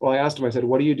made, I asked him, I said,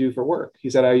 what do you do for work? He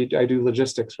said, I do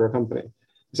logistics for a company.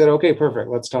 I said, okay,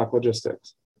 perfect. Let's talk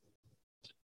logistics.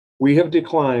 We have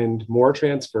declined more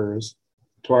transfers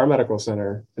to our medical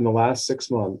center in the last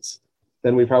 6 months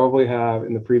than we probably have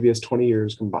in the previous 20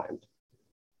 years combined.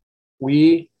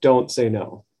 We don't say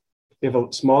no. If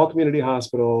a small community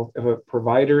hospital, if a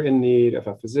provider in need, if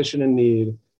a physician in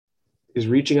need is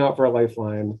reaching out for a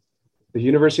lifeline, the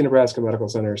University of Nebraska Medical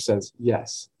Center says,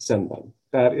 yes, send them.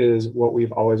 That is what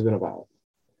we've always been about.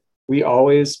 We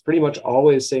pretty much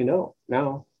always say no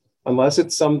now, unless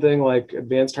it's something like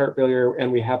advanced heart failure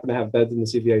and we happen to have beds in the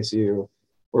CVICU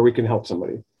where we can help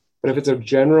somebody. But if it's a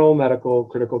general medical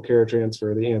critical care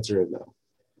transfer, the answer is no.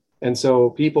 And so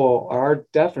people are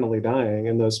definitely dying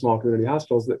in those small community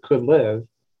hospitals that could live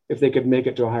if they could make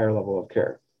it to a higher level of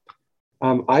care.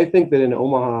 I think that in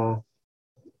Omaha,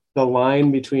 the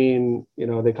line between,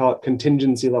 they call it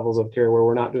contingency levels of care, where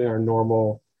we're not doing our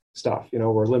normal stuff,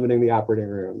 we're limiting the operating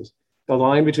rooms. The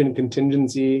line between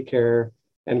contingency care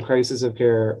and crisis of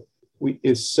care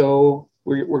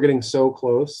we're getting so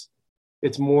close.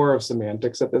 It's more of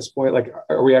semantics at this point. Like,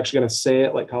 are we actually going to say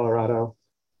it like Colorado?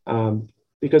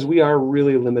 Because we are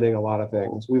really limiting a lot of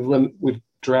things. We've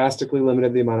drastically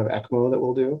limited the amount of ECMO that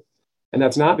we'll do. And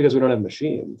that's not because we don't have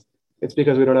machines. It's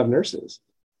because we don't have nurses.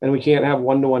 And we can't have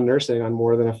one-to-one nursing on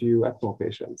more than a few ECMO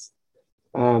patients.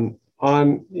 On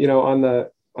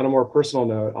a more personal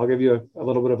note, I'll give you a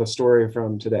little bit of a story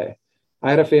from today. I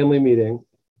had a family meeting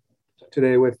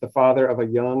today with the father of a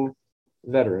young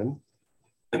veteran.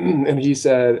 And he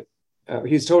said,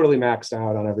 he's totally maxed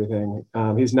out on everything.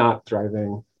 He's not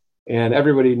thriving. And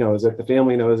everybody knows it. The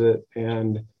family knows it.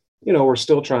 And, we're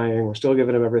still trying. We're still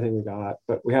giving him everything we got.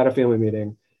 But we had a family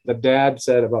meeting. The dad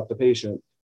said about the patient,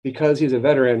 because he's a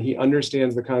veteran, he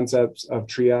understands the concepts of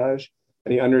triage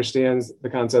and he understands the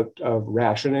concept of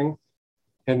rationing.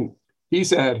 And he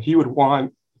said he would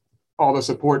want all the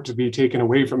support to be taken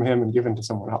away from him and given to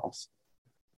someone else.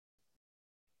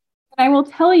 I will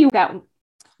tell you that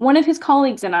one of his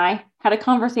colleagues and I had a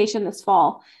conversation this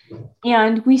fall,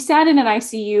 and we sat in an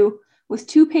ICU with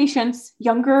two patients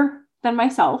younger than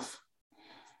myself,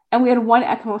 and we had one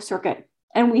ECMO circuit,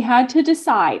 and we had to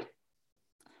decide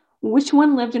which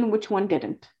one lived and which one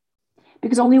didn't,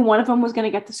 because only one of them was going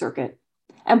to get the circuit,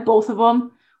 and both of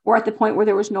them were at the point where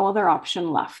there was no other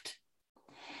option left.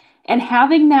 And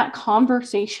having that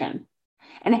conversation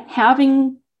and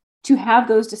having to have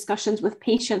those discussions with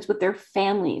patients, with their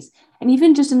families, and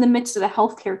even just in the midst of the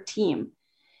healthcare team,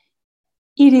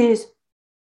 it is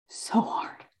so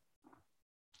hard.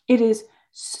 It is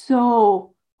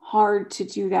so hard to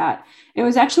do that. It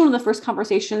was actually one of the first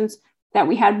conversations that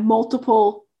we had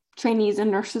multiple trainees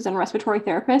and nurses and respiratory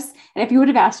therapists. And if you would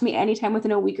have asked me anytime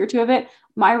within a week or two of it,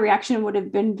 my reaction would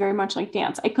have been very much like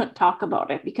Dan's. I couldn't talk about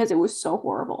it because it was so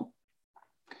horrible.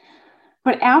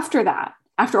 But after that,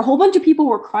 after a whole bunch of people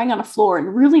were crying on the floor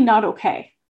and really not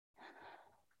okay,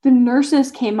 the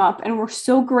nurses came up and were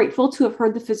so grateful to have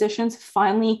heard the physicians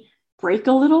finally break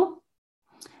a little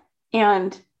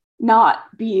and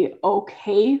not be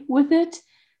okay with it,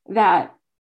 that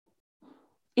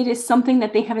it is something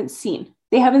that they haven't seen.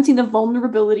 They haven't seen the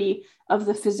vulnerability of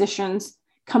the physicians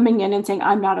coming in and saying,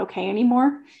 I'm not okay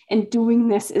anymore, and doing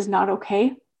this is not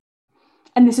okay.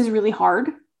 And this is really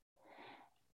hard.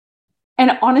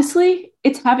 And honestly,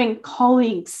 it's having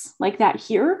colleagues like that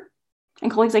here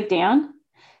and colleagues like Dan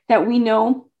that we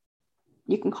know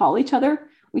you can call each other.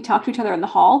 We talk to each other in the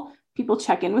hall. People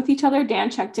check in with each other.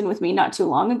 Dan checked in with me not too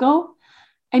long ago.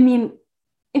 I mean,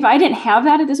 if I didn't have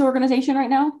that at this organization right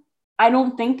now, I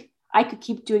don't think I could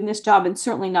keep doing this job and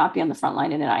certainly not be on the front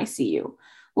line in an ICU,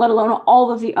 let alone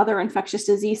all of the other infectious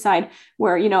disease side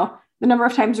where, the number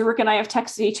of times Rick and I have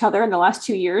texted each other in the last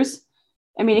 2 years,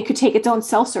 I mean, it could take its own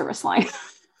cell service line.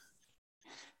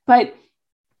 But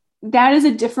that is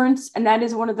a difference. And that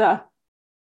is one of the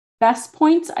best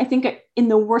points, I think, in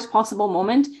the worst possible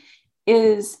moment,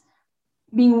 is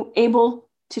being able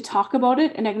to talk about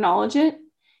it and acknowledge it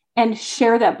and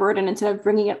share that burden instead of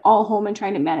bringing it all home and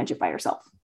trying to manage it by yourself.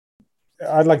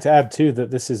 I'd like to add too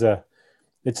that this is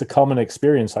it's a common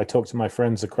experience. I talk to my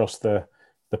friends across the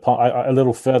a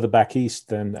little further back east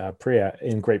than Priya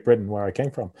in Great Britain, where I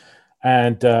came from.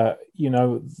 And,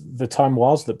 the time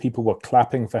was that people were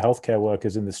clapping for healthcare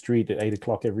workers in the street at 8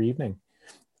 o'clock every evening.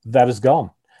 That is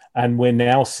gone. And we're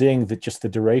now seeing that just the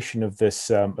duration of this,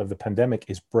 of the pandemic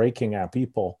is breaking our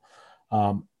people.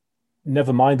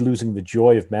 Never mind losing the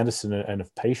joy of medicine and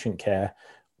of patient care.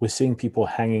 We're seeing people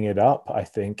hanging it up, I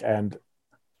think. And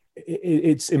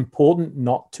it's important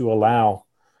not to allow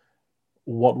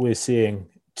what we're seeing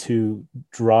to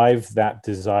drive that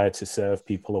desire to serve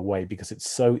people away, because it's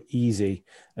so easy,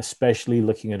 especially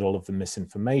looking at all of the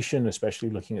misinformation, especially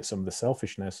looking at some of the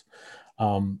selfishness,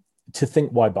 to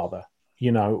think, why bother?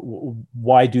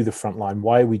 Why do the front line?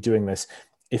 Why are we doing this?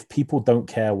 If people don't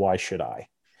care, why should I?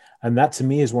 And that to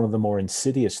me is one of the more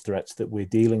insidious threats that we're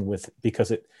dealing with,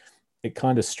 because it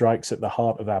kind of strikes at the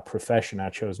heart of our profession,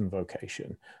 our chosen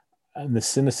vocation. And the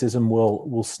cynicism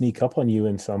will sneak up on you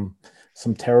in some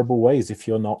terrible ways if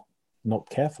you're not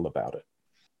careful about it.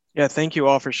 Yeah, thank you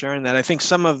all for sharing that. I think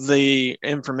some of the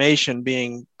information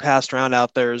being passed around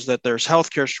out there is that there's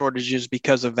healthcare shortages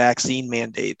because of vaccine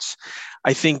mandates.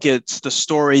 I think it's the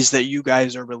stories that you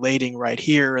guys are relating right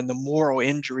here and the moral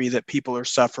injury that people are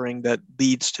suffering that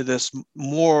leads to this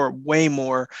way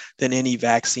more than any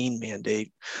vaccine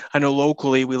mandate. I know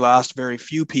locally we lost very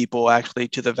few people actually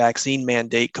to the vaccine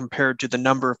mandate compared to the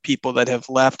number of people that have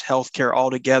left healthcare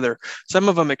altogether. Some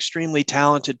of them extremely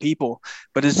talented people,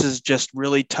 but this is just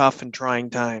really tough and trying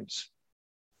times.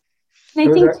 And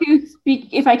I think too,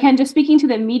 if I can, just speaking to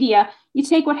the media, you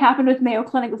take what happened with Mayo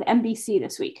Clinic with NBC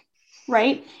this week,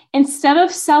 right? Instead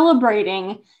of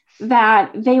celebrating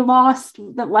that they lost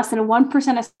less than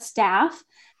 1% of staff,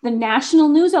 the national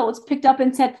news outlets picked up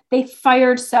and said they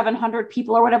fired 700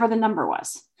 people or whatever the number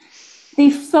was.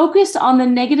 They focused on the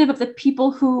negative of the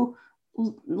people who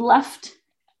left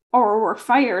or were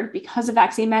fired because of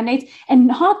vaccine mandates, and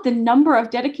not the number of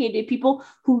dedicated people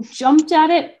who jumped at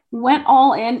it, went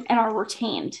all in, and are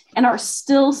retained and are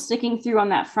still sticking through on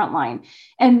that front line.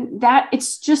 And that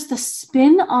it's just the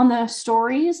spin on the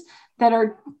stories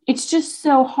it's just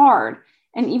so hard.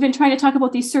 And even trying to talk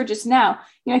about these surges now,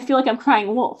 I feel like I'm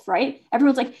crying wolf, right?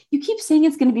 Everyone's like, you keep saying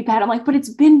it's going to be bad. I'm like, but it's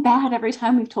been bad every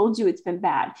time we've told you it's been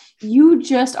bad. You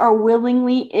just are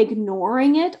willingly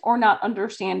ignoring it or not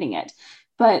understanding it.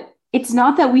 But it's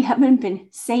not that we haven't been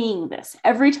saying this.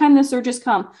 Every time the surges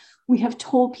come, we have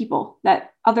told people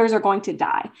that others are going to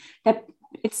die, that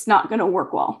it's not going to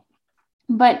work well.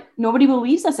 But nobody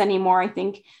believes us anymore, I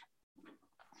think.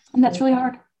 And that's really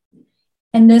hard.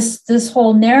 And this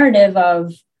whole narrative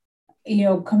of,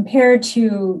 compared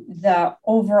to the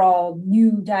overall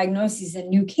new diagnoses and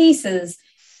new cases,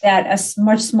 that a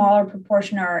much smaller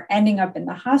proportion are ending up in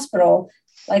the hospital.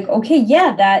 Like, okay,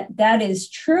 yeah, that is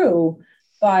true.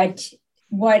 But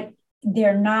what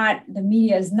the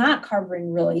media is not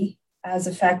covering really as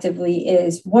effectively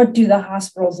is, what do the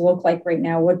hospitals look like right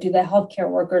now? What do the healthcare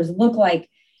workers look like,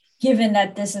 given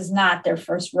that this is not their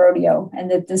first rodeo and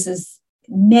that this is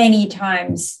many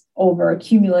times over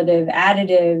cumulative,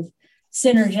 additive,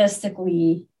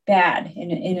 synergistically bad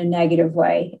in a negative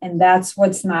way. And that's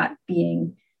what's not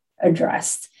being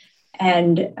addressed.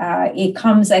 And it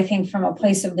comes, I think, from a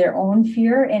place of their own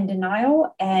fear and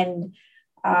denial, and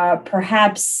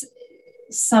perhaps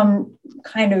some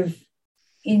kind of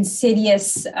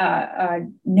insidious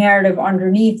narrative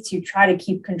underneath to try to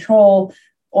keep control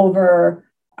over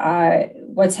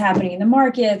what's happening in the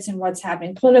markets and what's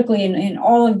happening politically and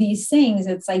all of these things.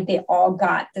 It's like they all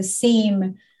got the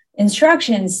same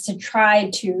instructions to try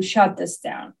to shut this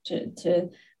down, to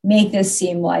make this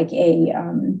seem like a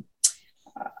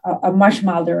much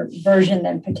milder version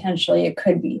than potentially it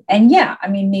could be. And yeah, I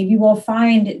mean, maybe we'll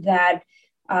find that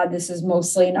this is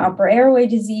mostly an upper airway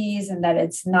disease and that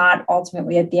it's not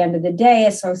ultimately at the end of the day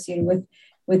associated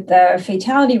with the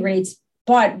fatality rates.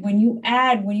 But when you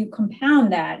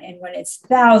compound that, and when it's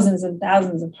thousands and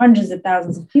thousands of hundreds of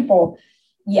thousands of people,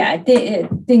 yeah,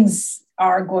 things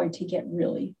are going to get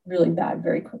really, really bad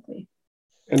very quickly.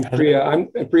 And Priya,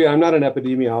 I'm not an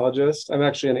epidemiologist. I'm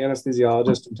actually an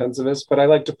anesthesiologist, intensivist, but I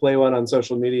like to play one on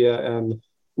social media and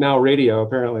now radio,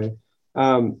 apparently.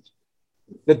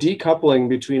 The decoupling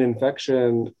between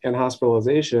infection and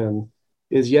hospitalization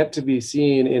is yet to be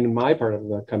seen in my part of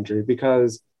the country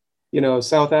because,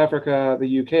 South Africa,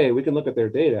 the UK, we can look at their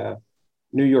data.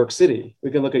 New York City,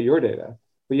 we can look at your data.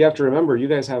 But you have to remember, you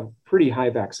guys have pretty high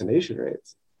vaccination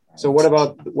rates. So what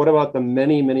about the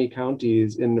many, many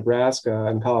counties in Nebraska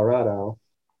and Colorado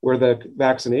where the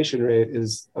vaccination rate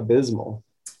is abysmal?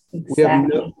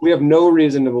 Exactly. We have no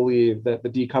reason to believe that the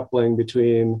decoupling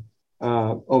between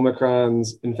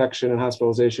Omicron's infection and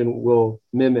hospitalization will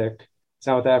mimic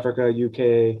South Africa,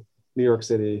 UK, New York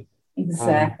City.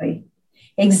 Exactly.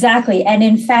 And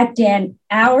in fact, Dan,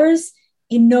 ours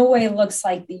in no way looks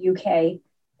like the UK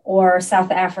or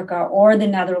South Africa or the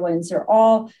Netherlands. They're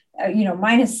all,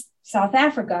 minus South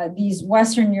Africa, these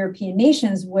Western European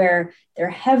nations where they're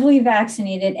heavily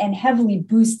vaccinated and heavily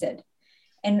boosted.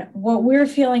 And what we're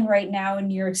feeling right now in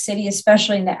New York City,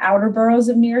 especially in the outer boroughs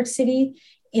of New York City,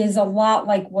 is a lot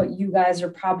like what you guys are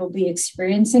probably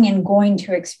experiencing and going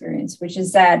to experience, which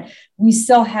is that we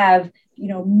still have,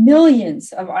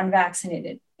 millions of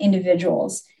unvaccinated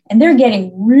individuals, and they're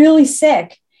getting really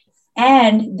sick,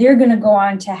 and they're going to go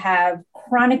on to have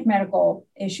chronic medical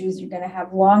issues. You're going to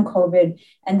have long COVID,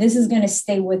 and this is going to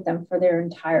stay with them for their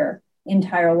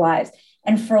entire lives.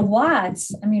 And for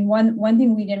lots, I mean, one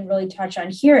thing we didn't really touch on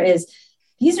here is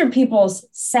these are people's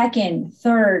second,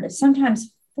 third,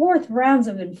 sometimes fourth rounds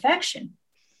of infection.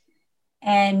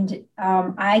 And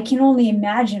I can only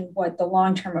imagine what the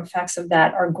long-term effects of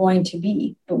that are going to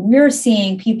be. But we're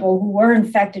seeing people who were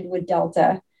infected with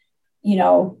Delta,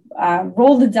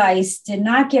 roll the dice, did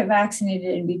not get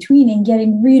vaccinated in between, and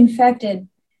getting reinfected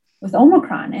with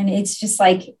Omicron. And it's just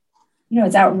like,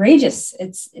 it's outrageous.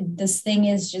 This thing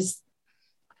is just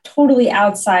totally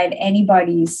outside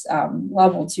anybody's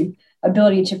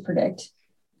ability to predict.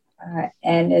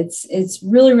 And it's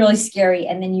really, really scary.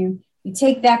 And then you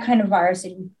take that kind of virus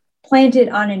and you plant it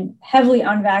on a heavily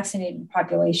unvaccinated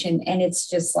population, and it's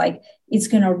just like, it's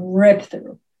going to rip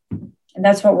through. And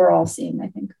that's what we're all seeing, I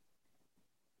think.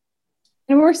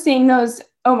 And we're seeing those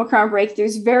Omicron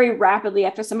breakthroughs very rapidly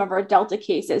after some of our Delta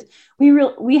cases.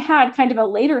 We had kind of a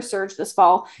later surge this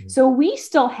fall. So we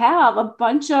still have a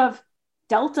bunch of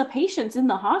Delta patients in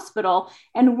the hospital,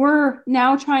 and we're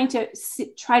now trying to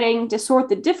sort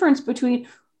the difference between,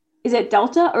 is it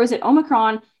Delta or is it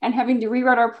Omicron, and having to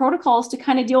rewrite our protocols to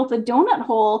kind of deal with the donut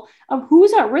hole of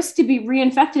who's at risk to be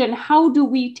reinfected and how do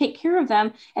we take care of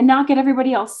them and not get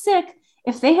everybody else sick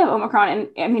if they have Omicron. And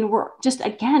I mean, we're just,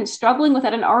 again, struggling with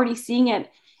it and already seeing it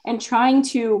and trying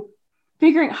to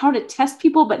figuring out how to test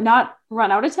people, but not run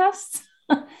out of tests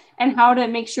and how to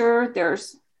make sure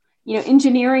there's,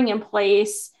 engineering in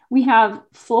place. We have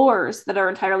floors that are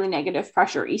entirely negative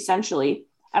pressure, essentially,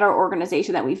 at our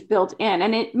organization that we've built in.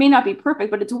 And it may not be perfect,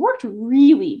 but it's worked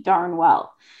really darn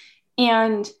well.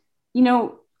 And,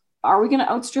 are we going to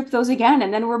outstrip those again?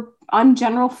 And then we're on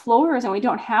general floors and we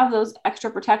don't have those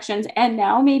extra protections. And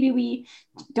now maybe we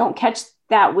don't catch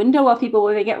that window of people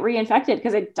where they get reinfected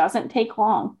because it doesn't take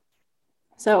long.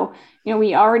 So,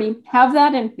 we already have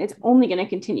that, and it's only going to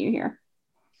continue here.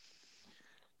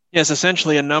 Yes,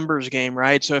 essentially a numbers game,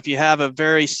 right? So if you have a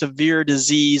very severe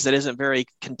disease that isn't very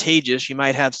contagious, you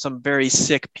might have some very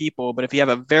sick people. But if you have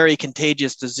a very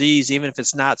contagious disease, even if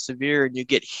it's not severe, and you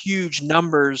get huge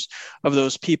numbers of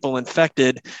those people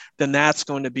infected, then that's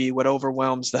going to be what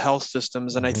overwhelms the health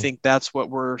systems. And I think that's what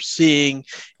we're seeing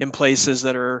in places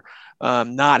that are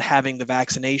not having the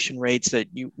vaccination rates that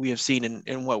we have seen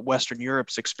in what Western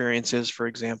Europe's experience is, for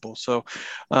example. So,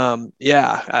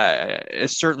 it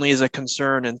certainly is a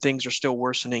concern, and things are still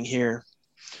worsening here.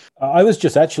 I was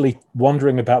just actually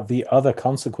wondering about the other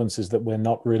consequences that we're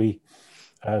not really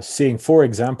seeing. For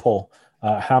example,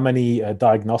 how many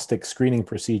diagnostic screening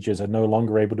procedures are no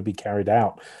longer able to be carried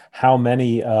out? How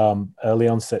many early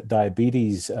onset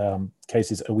diabetes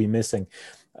cases are we missing?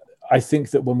 I think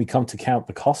that when we come to count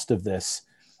the cost of this,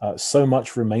 so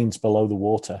much remains below the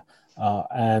water.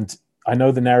 And I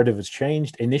know the narrative has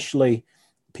changed. Initially,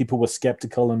 people were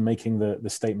skeptical and making the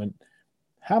statement,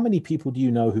 how many people do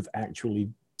you know who've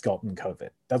actually gotten COVID?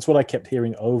 That's what I kept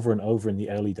hearing over and over in the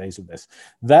early days of this.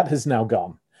 That has now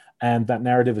gone. And that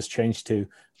narrative has changed to,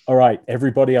 all right,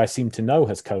 everybody I seem to know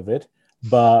has COVID,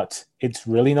 but it's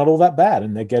really not all that bad.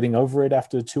 And they're getting over it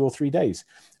after 2 or 3 days,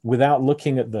 without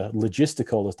looking at the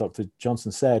logistical, as Dr.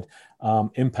 Johnson said,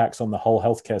 impacts on the whole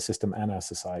healthcare system and our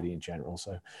society in general.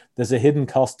 So there's a hidden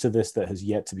cost to this that has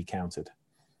yet to be counted.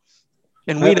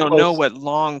 And we don't know what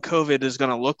long COVID is going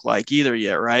to look like either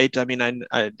yet, right? I mean,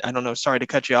 I don't know. Sorry to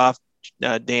cut you off,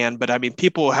 Dan, but I mean,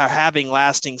 people are having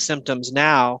lasting symptoms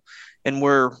now, and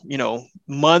we're,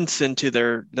 months into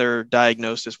their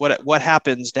diagnosis. What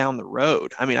happens down the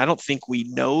road? I mean, I don't think we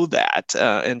know that.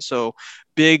 And so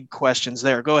big questions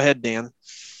there. Go ahead, Dan.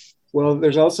 Well,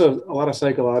 there's also a lot of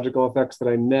psychological effects that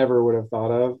I never would have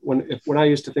thought of. When I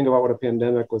used to think about what a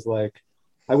pandemic was like,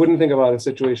 I wouldn't think about a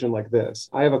situation like this.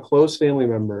 I have a close family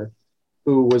member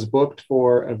who was booked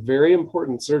for a very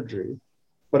important surgery,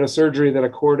 but a surgery that,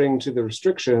 according to the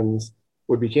restrictions,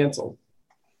 would be canceled.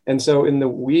 And so in the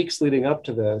weeks leading up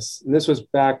to this, and this was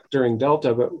back during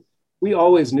Delta, but we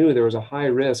always knew there was a high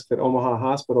risk that Omaha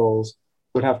hospitals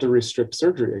would have to restrict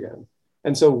surgery again.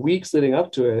 And so weeks leading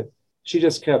up to it, she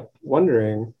just kept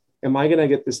wondering, am I going to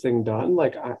get this thing done?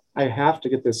 Like, I have to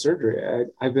get this surgery.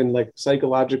 I've been like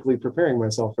psychologically preparing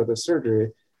myself for this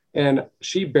surgery. And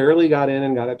she barely got in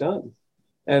and got it done.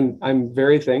 And I'm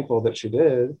very thankful that she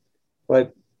did.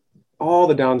 But all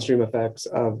the downstream effects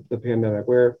of the pandemic,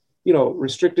 where,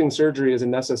 restricting surgery is a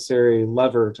necessary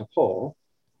lever to pull,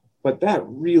 but that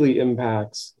really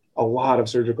impacts a lot of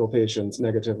surgical patients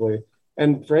negatively.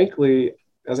 And frankly,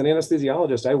 as an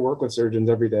anesthesiologist, I work with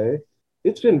surgeons every day.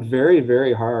 It's been very,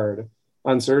 very hard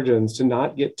on surgeons to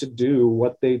not get to do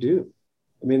what they do.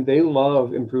 I mean, they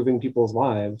love improving people's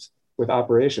lives with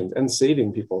operations and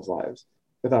saving people's lives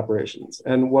with operations.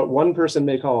 And what one person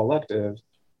may call elective,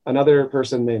 another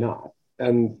person may not.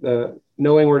 And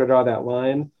knowing where to draw that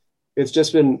line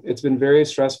it's been very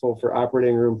stressful for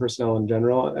operating room personnel in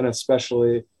general, and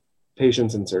especially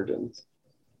patients and surgeons.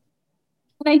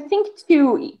 And I think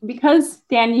too, because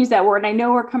Dan used that word, and I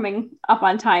know we're coming up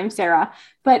on time, Sarah,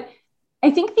 but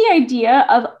I think the idea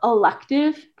of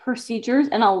elective procedures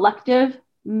and elective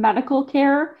medical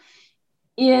care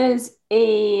is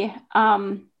a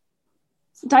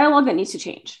dialogue that needs to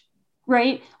change,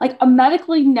 right? Like a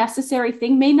medically necessary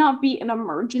thing may not be an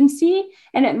emergency,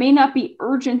 and it may not be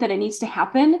urgent that it needs to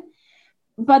happen,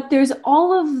 but there's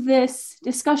all of this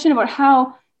discussion about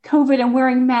how COVID and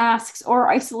wearing masks or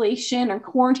isolation or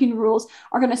quarantine rules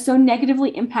are going to so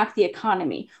negatively impact the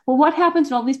economy. Well, what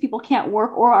happens when all these people can't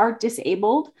work or are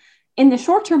disabled in the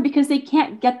short term because they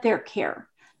can't get their care?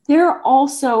 They're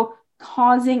also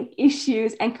causing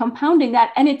issues and compounding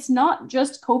that. And it's not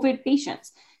just COVID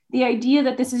patients. The idea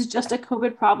that this is just a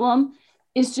COVID problem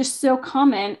is just so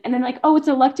common. And then like, oh, it's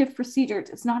elective procedures.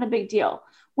 It's not a big deal.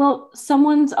 Well,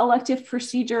 someone's elective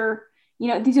procedure,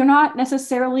 these are not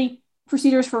necessarily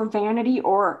procedures for vanity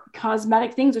or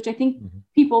cosmetic things, which I think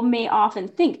people may often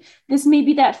think. This may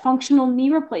be that functional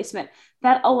knee replacement,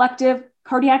 that elective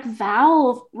cardiac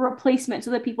valve replacement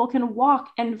so that people can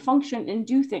walk and function and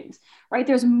do things, right?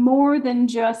 There's more than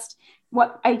just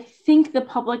what I think the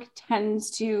public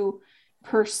tends to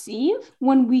perceive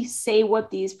when we say what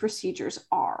these procedures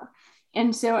are.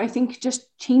 And so I think just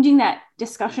changing that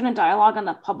discussion and dialogue on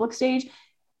the public stage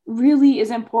really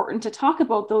is important to talk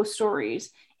about those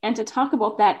stories and to talk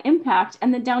about that impact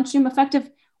and the downstream effect of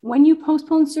when you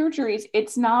postpone surgeries.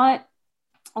 It's not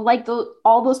like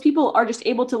all those people are just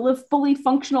able to live fully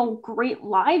functional, great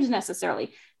lives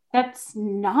necessarily. That's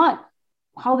not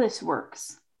how this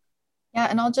works. Yeah,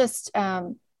 and I'll just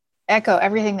echo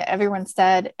everything that everyone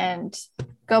said and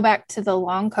go back to the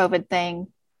long COVID thing.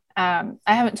 I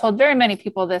haven't told very many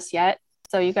people this yet,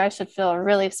 so you guys should feel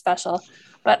really special.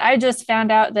 But I just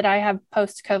found out that I have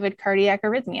post-COVID cardiac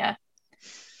arrhythmia.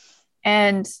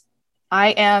 And I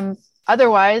am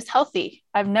otherwise healthy.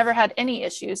 I've never had any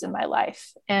issues in my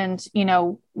life. And,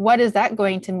 what is that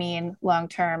going to mean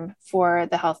long-term for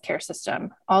the healthcare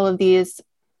system? All of these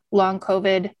long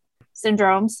COVID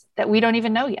syndromes that we don't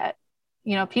even know yet.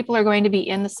 People are going to be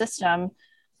in the system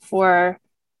for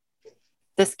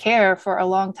this care for a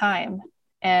long time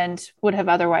and would have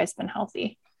otherwise been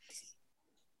healthy.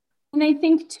 And I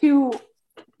think too,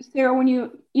 Sarah, when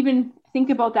you even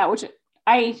think about that, which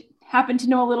I happen to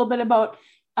know a little bit about,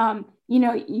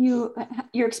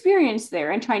 your experience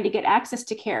there and trying to get access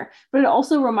to care, but it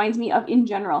also reminds me of, in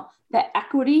general, that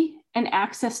equity and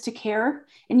access to care.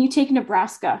 And you take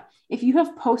Nebraska, if you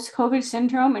have post-COVID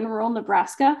syndrome in rural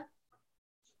Nebraska,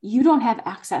 you don't have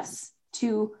access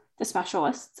to the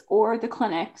specialists or the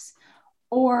clinics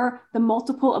or the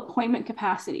multiple appointment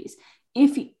capacities.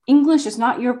 If English is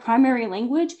not your primary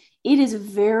language, it is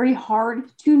very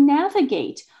hard to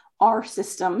navigate our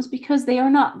systems because they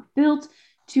are not built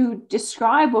to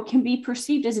describe what can be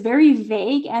perceived as very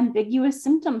vague, ambiguous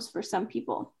symptoms for some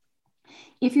people.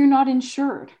 If you're not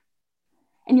insured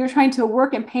and you're trying to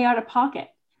work and pay out of pocket,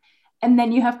 and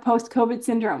then you have post-COVID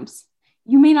syndromes,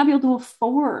 you may not be able to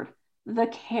afford the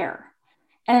care.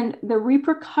 And the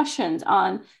repercussions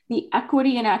on the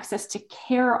equity and access to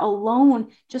care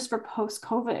alone, just for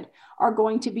post-COVID, are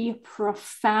going to be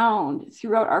profound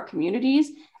throughout our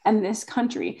communities and this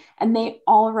country. And they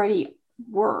already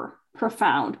were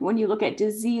profound when you look at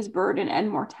disease burden and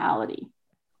mortality.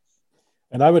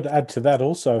 And I would add to that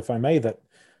also, if I may, that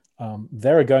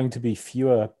there are going to be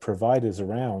fewer providers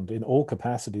around in all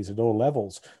capacities at all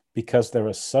levels because there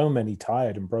are so many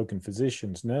tired and broken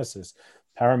physicians, nurses,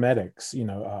 paramedics,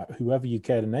 whoever you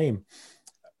care to name.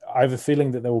 I have a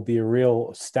feeling that there will be a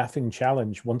real staffing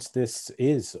challenge once this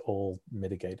is all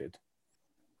mitigated.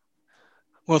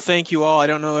 Well, thank you all. I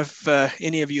don't know if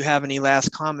any of you have any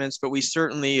last comments, but we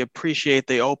certainly appreciate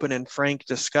the open and frank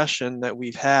discussion that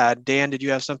we've had. Dan, did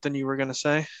you have something you were going to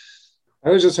say? I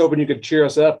was just hoping you could cheer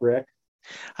us up, Rick.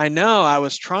 I know. I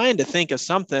was trying to think of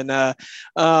something.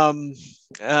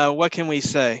 What can we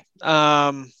say?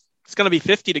 It's going to be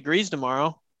 50 degrees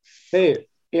tomorrow. Hey,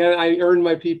 and I earned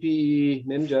my PPE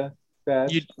Ninja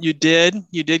badge. You did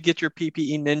get your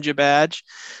PPE Ninja badge.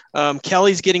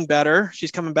 Kelly's getting better.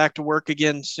 She's coming back to work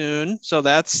again soon. So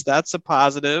that's a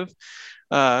positive.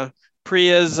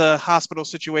 Priya's hospital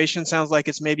situation sounds like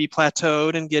it's maybe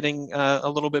plateaued and getting a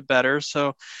little bit better.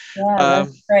 So yeah,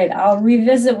 that's great. I'll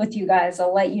revisit with you guys.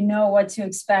 I'll let you know what to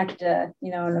expect, in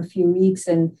a few weeks,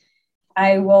 and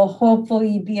I will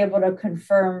hopefully be able to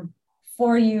confirm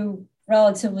for you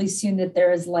relatively soon that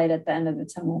there is light at the end of the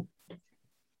tunnel.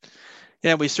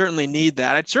 Yeah, we certainly need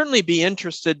that. I'd certainly be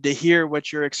interested to hear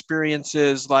what your experience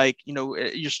is like. You're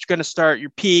going to start your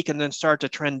peak and then start to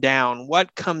trend down.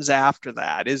 What comes after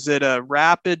that? Is it a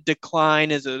rapid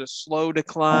decline? Is it a slow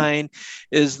decline?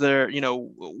 Is there,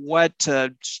 what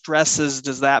stresses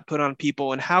does that put on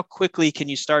people? And how quickly can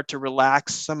you start to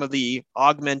relax some of the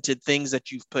augmented things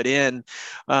that you've put in?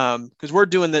 Because we're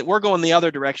going the other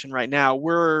direction right now.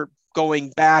 We're going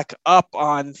back up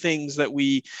on things that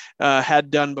we had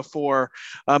done before.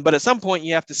 But at some point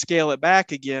you have to scale it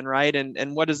back again, right?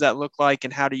 And what does that look like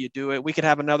and how do you do it? We could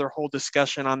have another whole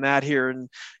discussion on that here in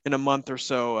a month or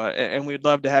so. And we'd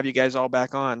love to have you guys all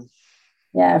back on.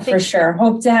 Yeah, for sure.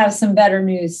 Hope to have some better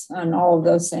news on all of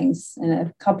those things in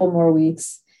a couple more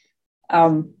weeks.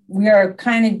 We are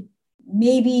kind of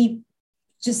maybe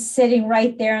just sitting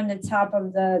right there on the top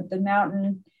of the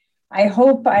mountain. I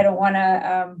hope, I don't want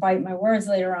to bite my words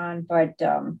later on, but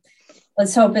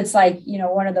let's hope it's like,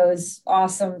 one of those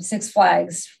awesome Six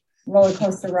Flags roller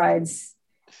coaster rides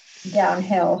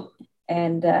downhill,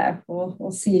 and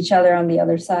we'll see each other on the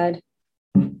other side.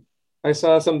 I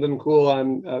saw something cool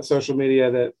on social media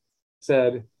that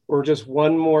said, we're just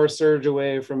one more surge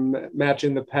away from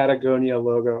matching the Patagonia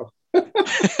logo.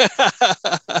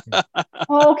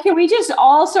 Oh, can we just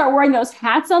all start wearing those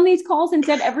hats on these calls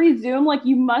instead? Every Zoom, like,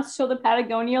 you must show the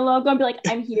Patagonia logo and be like,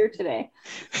 I'm here today.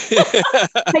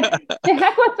 Like, the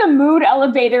heck with the mood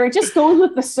elevator. It just goes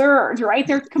with the surge, right?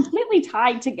 They're completely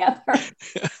tied together.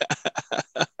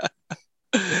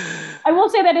 I will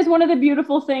say that is one of the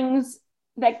beautiful things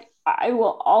that I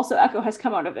will also echo has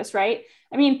come out of this, right?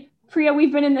 I mean, Priya,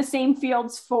 we've been in the same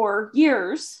fields for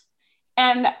years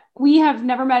and we have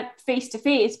never met face to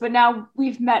face, but now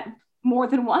we've met more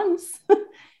than once,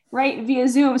 right? Via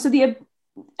Zoom.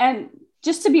 And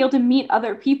just to be able to meet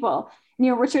other people,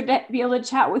 Richard, to be able to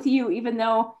chat with you, even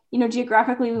though,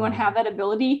 geographically we won't have that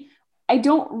ability. I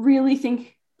don't really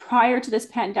think prior to this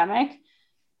pandemic,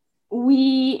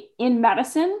 we in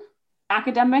medicine,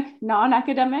 academic,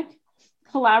 non-academic,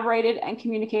 collaborated and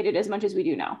communicated as much as we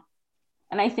do now.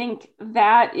 And I think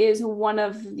that is one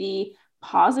of the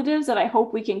positives that I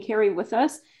hope we can carry with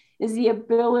us, is the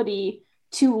ability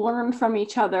to learn from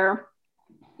each other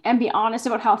and be honest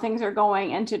about how things are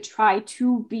going and to try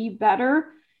to be better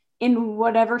in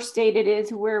whatever state it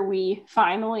is where we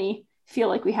finally feel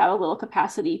like we have a little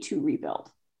capacity to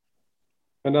rebuild.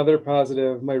 Another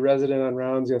positive, my resident on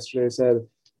rounds yesterday said,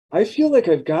 I feel like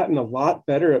I've gotten a lot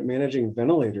better at managing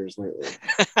ventilators lately.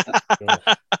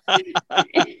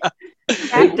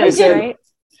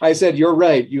 I said, you're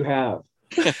right, you have.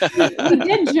 We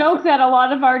did joke that a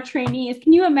lot of our trainees,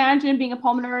 can you imagine being a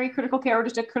pulmonary critical care or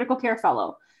just a critical care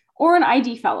fellow or an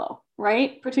ID fellow,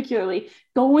 right? Particularly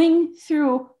going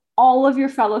through all of your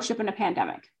fellowship in a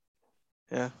pandemic.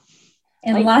 Yeah.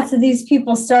 And lots of these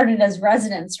people started as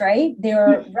residents, right? They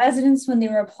were residents when they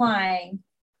were applying,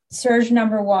 surge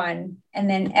number one, and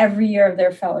then every year of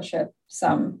their fellowship,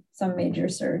 some major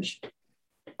surge.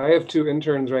 I have 2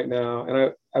 interns right now,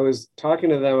 and I was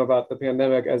talking to them about the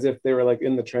pandemic as if they were like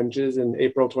in the trenches in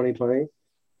April 2020.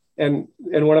 And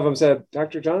one of them said,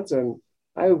 Dr. Johnson,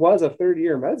 I was a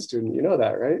 3rd-year med student. You know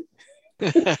that, right?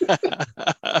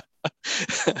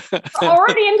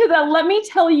 Already into the let me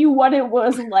tell you what it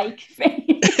was like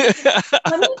phase.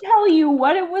 Let me tell you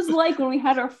what it was like when we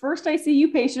had our first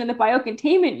ICU patient in the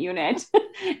biocontainment unit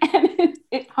and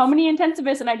how many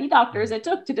intensivists and ID doctors it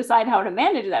took to decide how to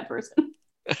manage that person.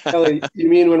 Kelly, you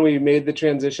mean when we made the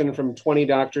transition from 20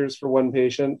 doctors for one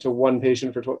patient to one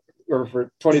patient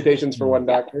for 20 patients for one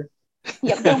doctor?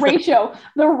 Yep, the ratio,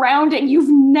 the rounding.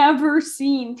 You've never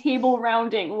seen table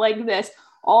rounding like this.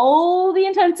 All the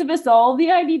intensivists, all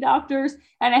the ID doctors,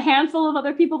 and a handful of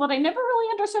other people that I never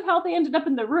really understood how they ended up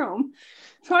in the room,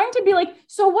 trying to be like,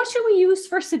 so what should we use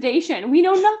for sedation? We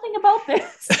know nothing about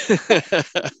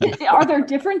this. Are there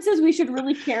differences we should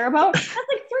really care about? That's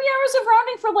like 3 hours of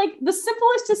rounding for like the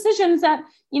simplest decisions that,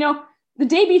 the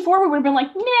day before we would have been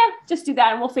like, nah, just do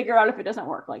that and we'll figure out if it doesn't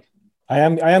work. Like, I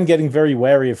am getting very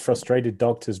wary of frustrated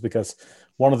doctors because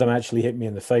one of them actually hit me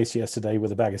in the face yesterday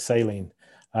with a bag of saline.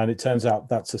 And it turns out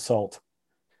that's assault.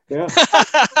 Yeah.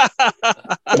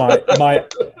 my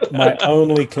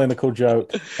only clinical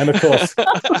joke. And of course, did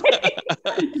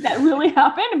that really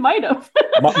happen? It might have.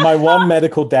 my one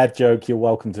medical dad joke, you're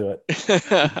welcome to it.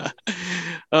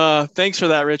 Thanks for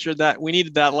that, Richard. That we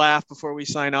needed that laugh before we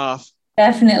sign off.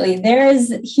 Definitely. There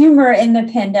is humor in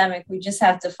the pandemic. We just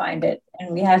have to find it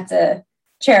and we have to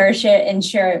cherish it and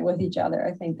share it with each other.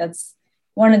 I think that's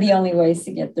one of the only ways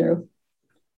to get through.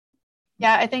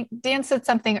 Yeah, I think Dan said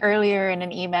something earlier in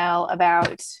an email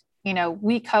about,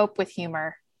 we cope with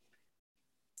humor.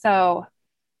 So,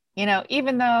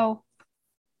 even though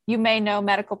you may know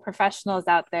medical professionals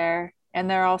out there and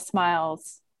they're all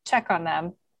smiles. Check on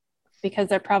them because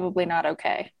they're probably not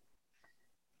okay.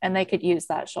 And they could use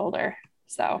that shoulder.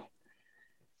 So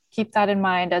keep that in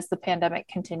mind as the pandemic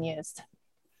continues.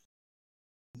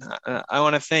 I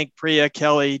want to thank Priya,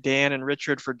 Kelly, Dan, and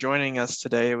Richard for joining us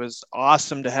today. It was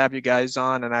awesome to have you guys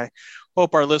on, and I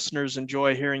hope our listeners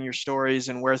enjoy hearing your stories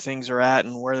and where things are at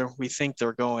and where we think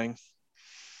they're going.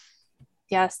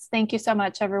 Yes, thank you so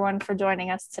much, everyone, for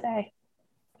joining us today.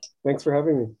 Thanks for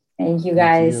having me. Thank you,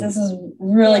 guys. This is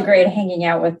really great hanging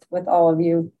out with all of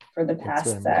you for the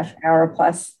past hour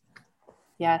plus.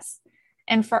 Yes.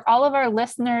 And for all of our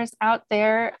listeners out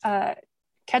there,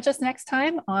 catch us next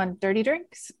time on Dirty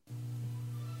Drinks.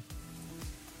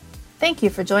 Thank you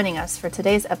for joining us for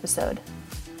today's episode.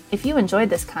 If you enjoyed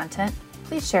this content,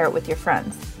 please share it with your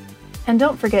friends. And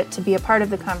don't forget to be a part of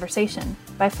the conversation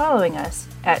by following us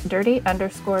at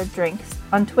dirty_drinks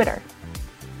on Twitter.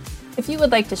 If you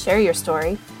would like to share your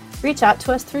story, reach out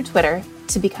to us through Twitter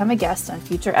to become a guest on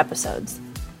future episodes.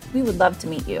 We would love to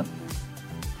meet you.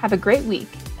 Have a great week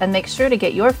and make sure to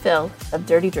get your fill of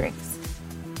dirty drinks.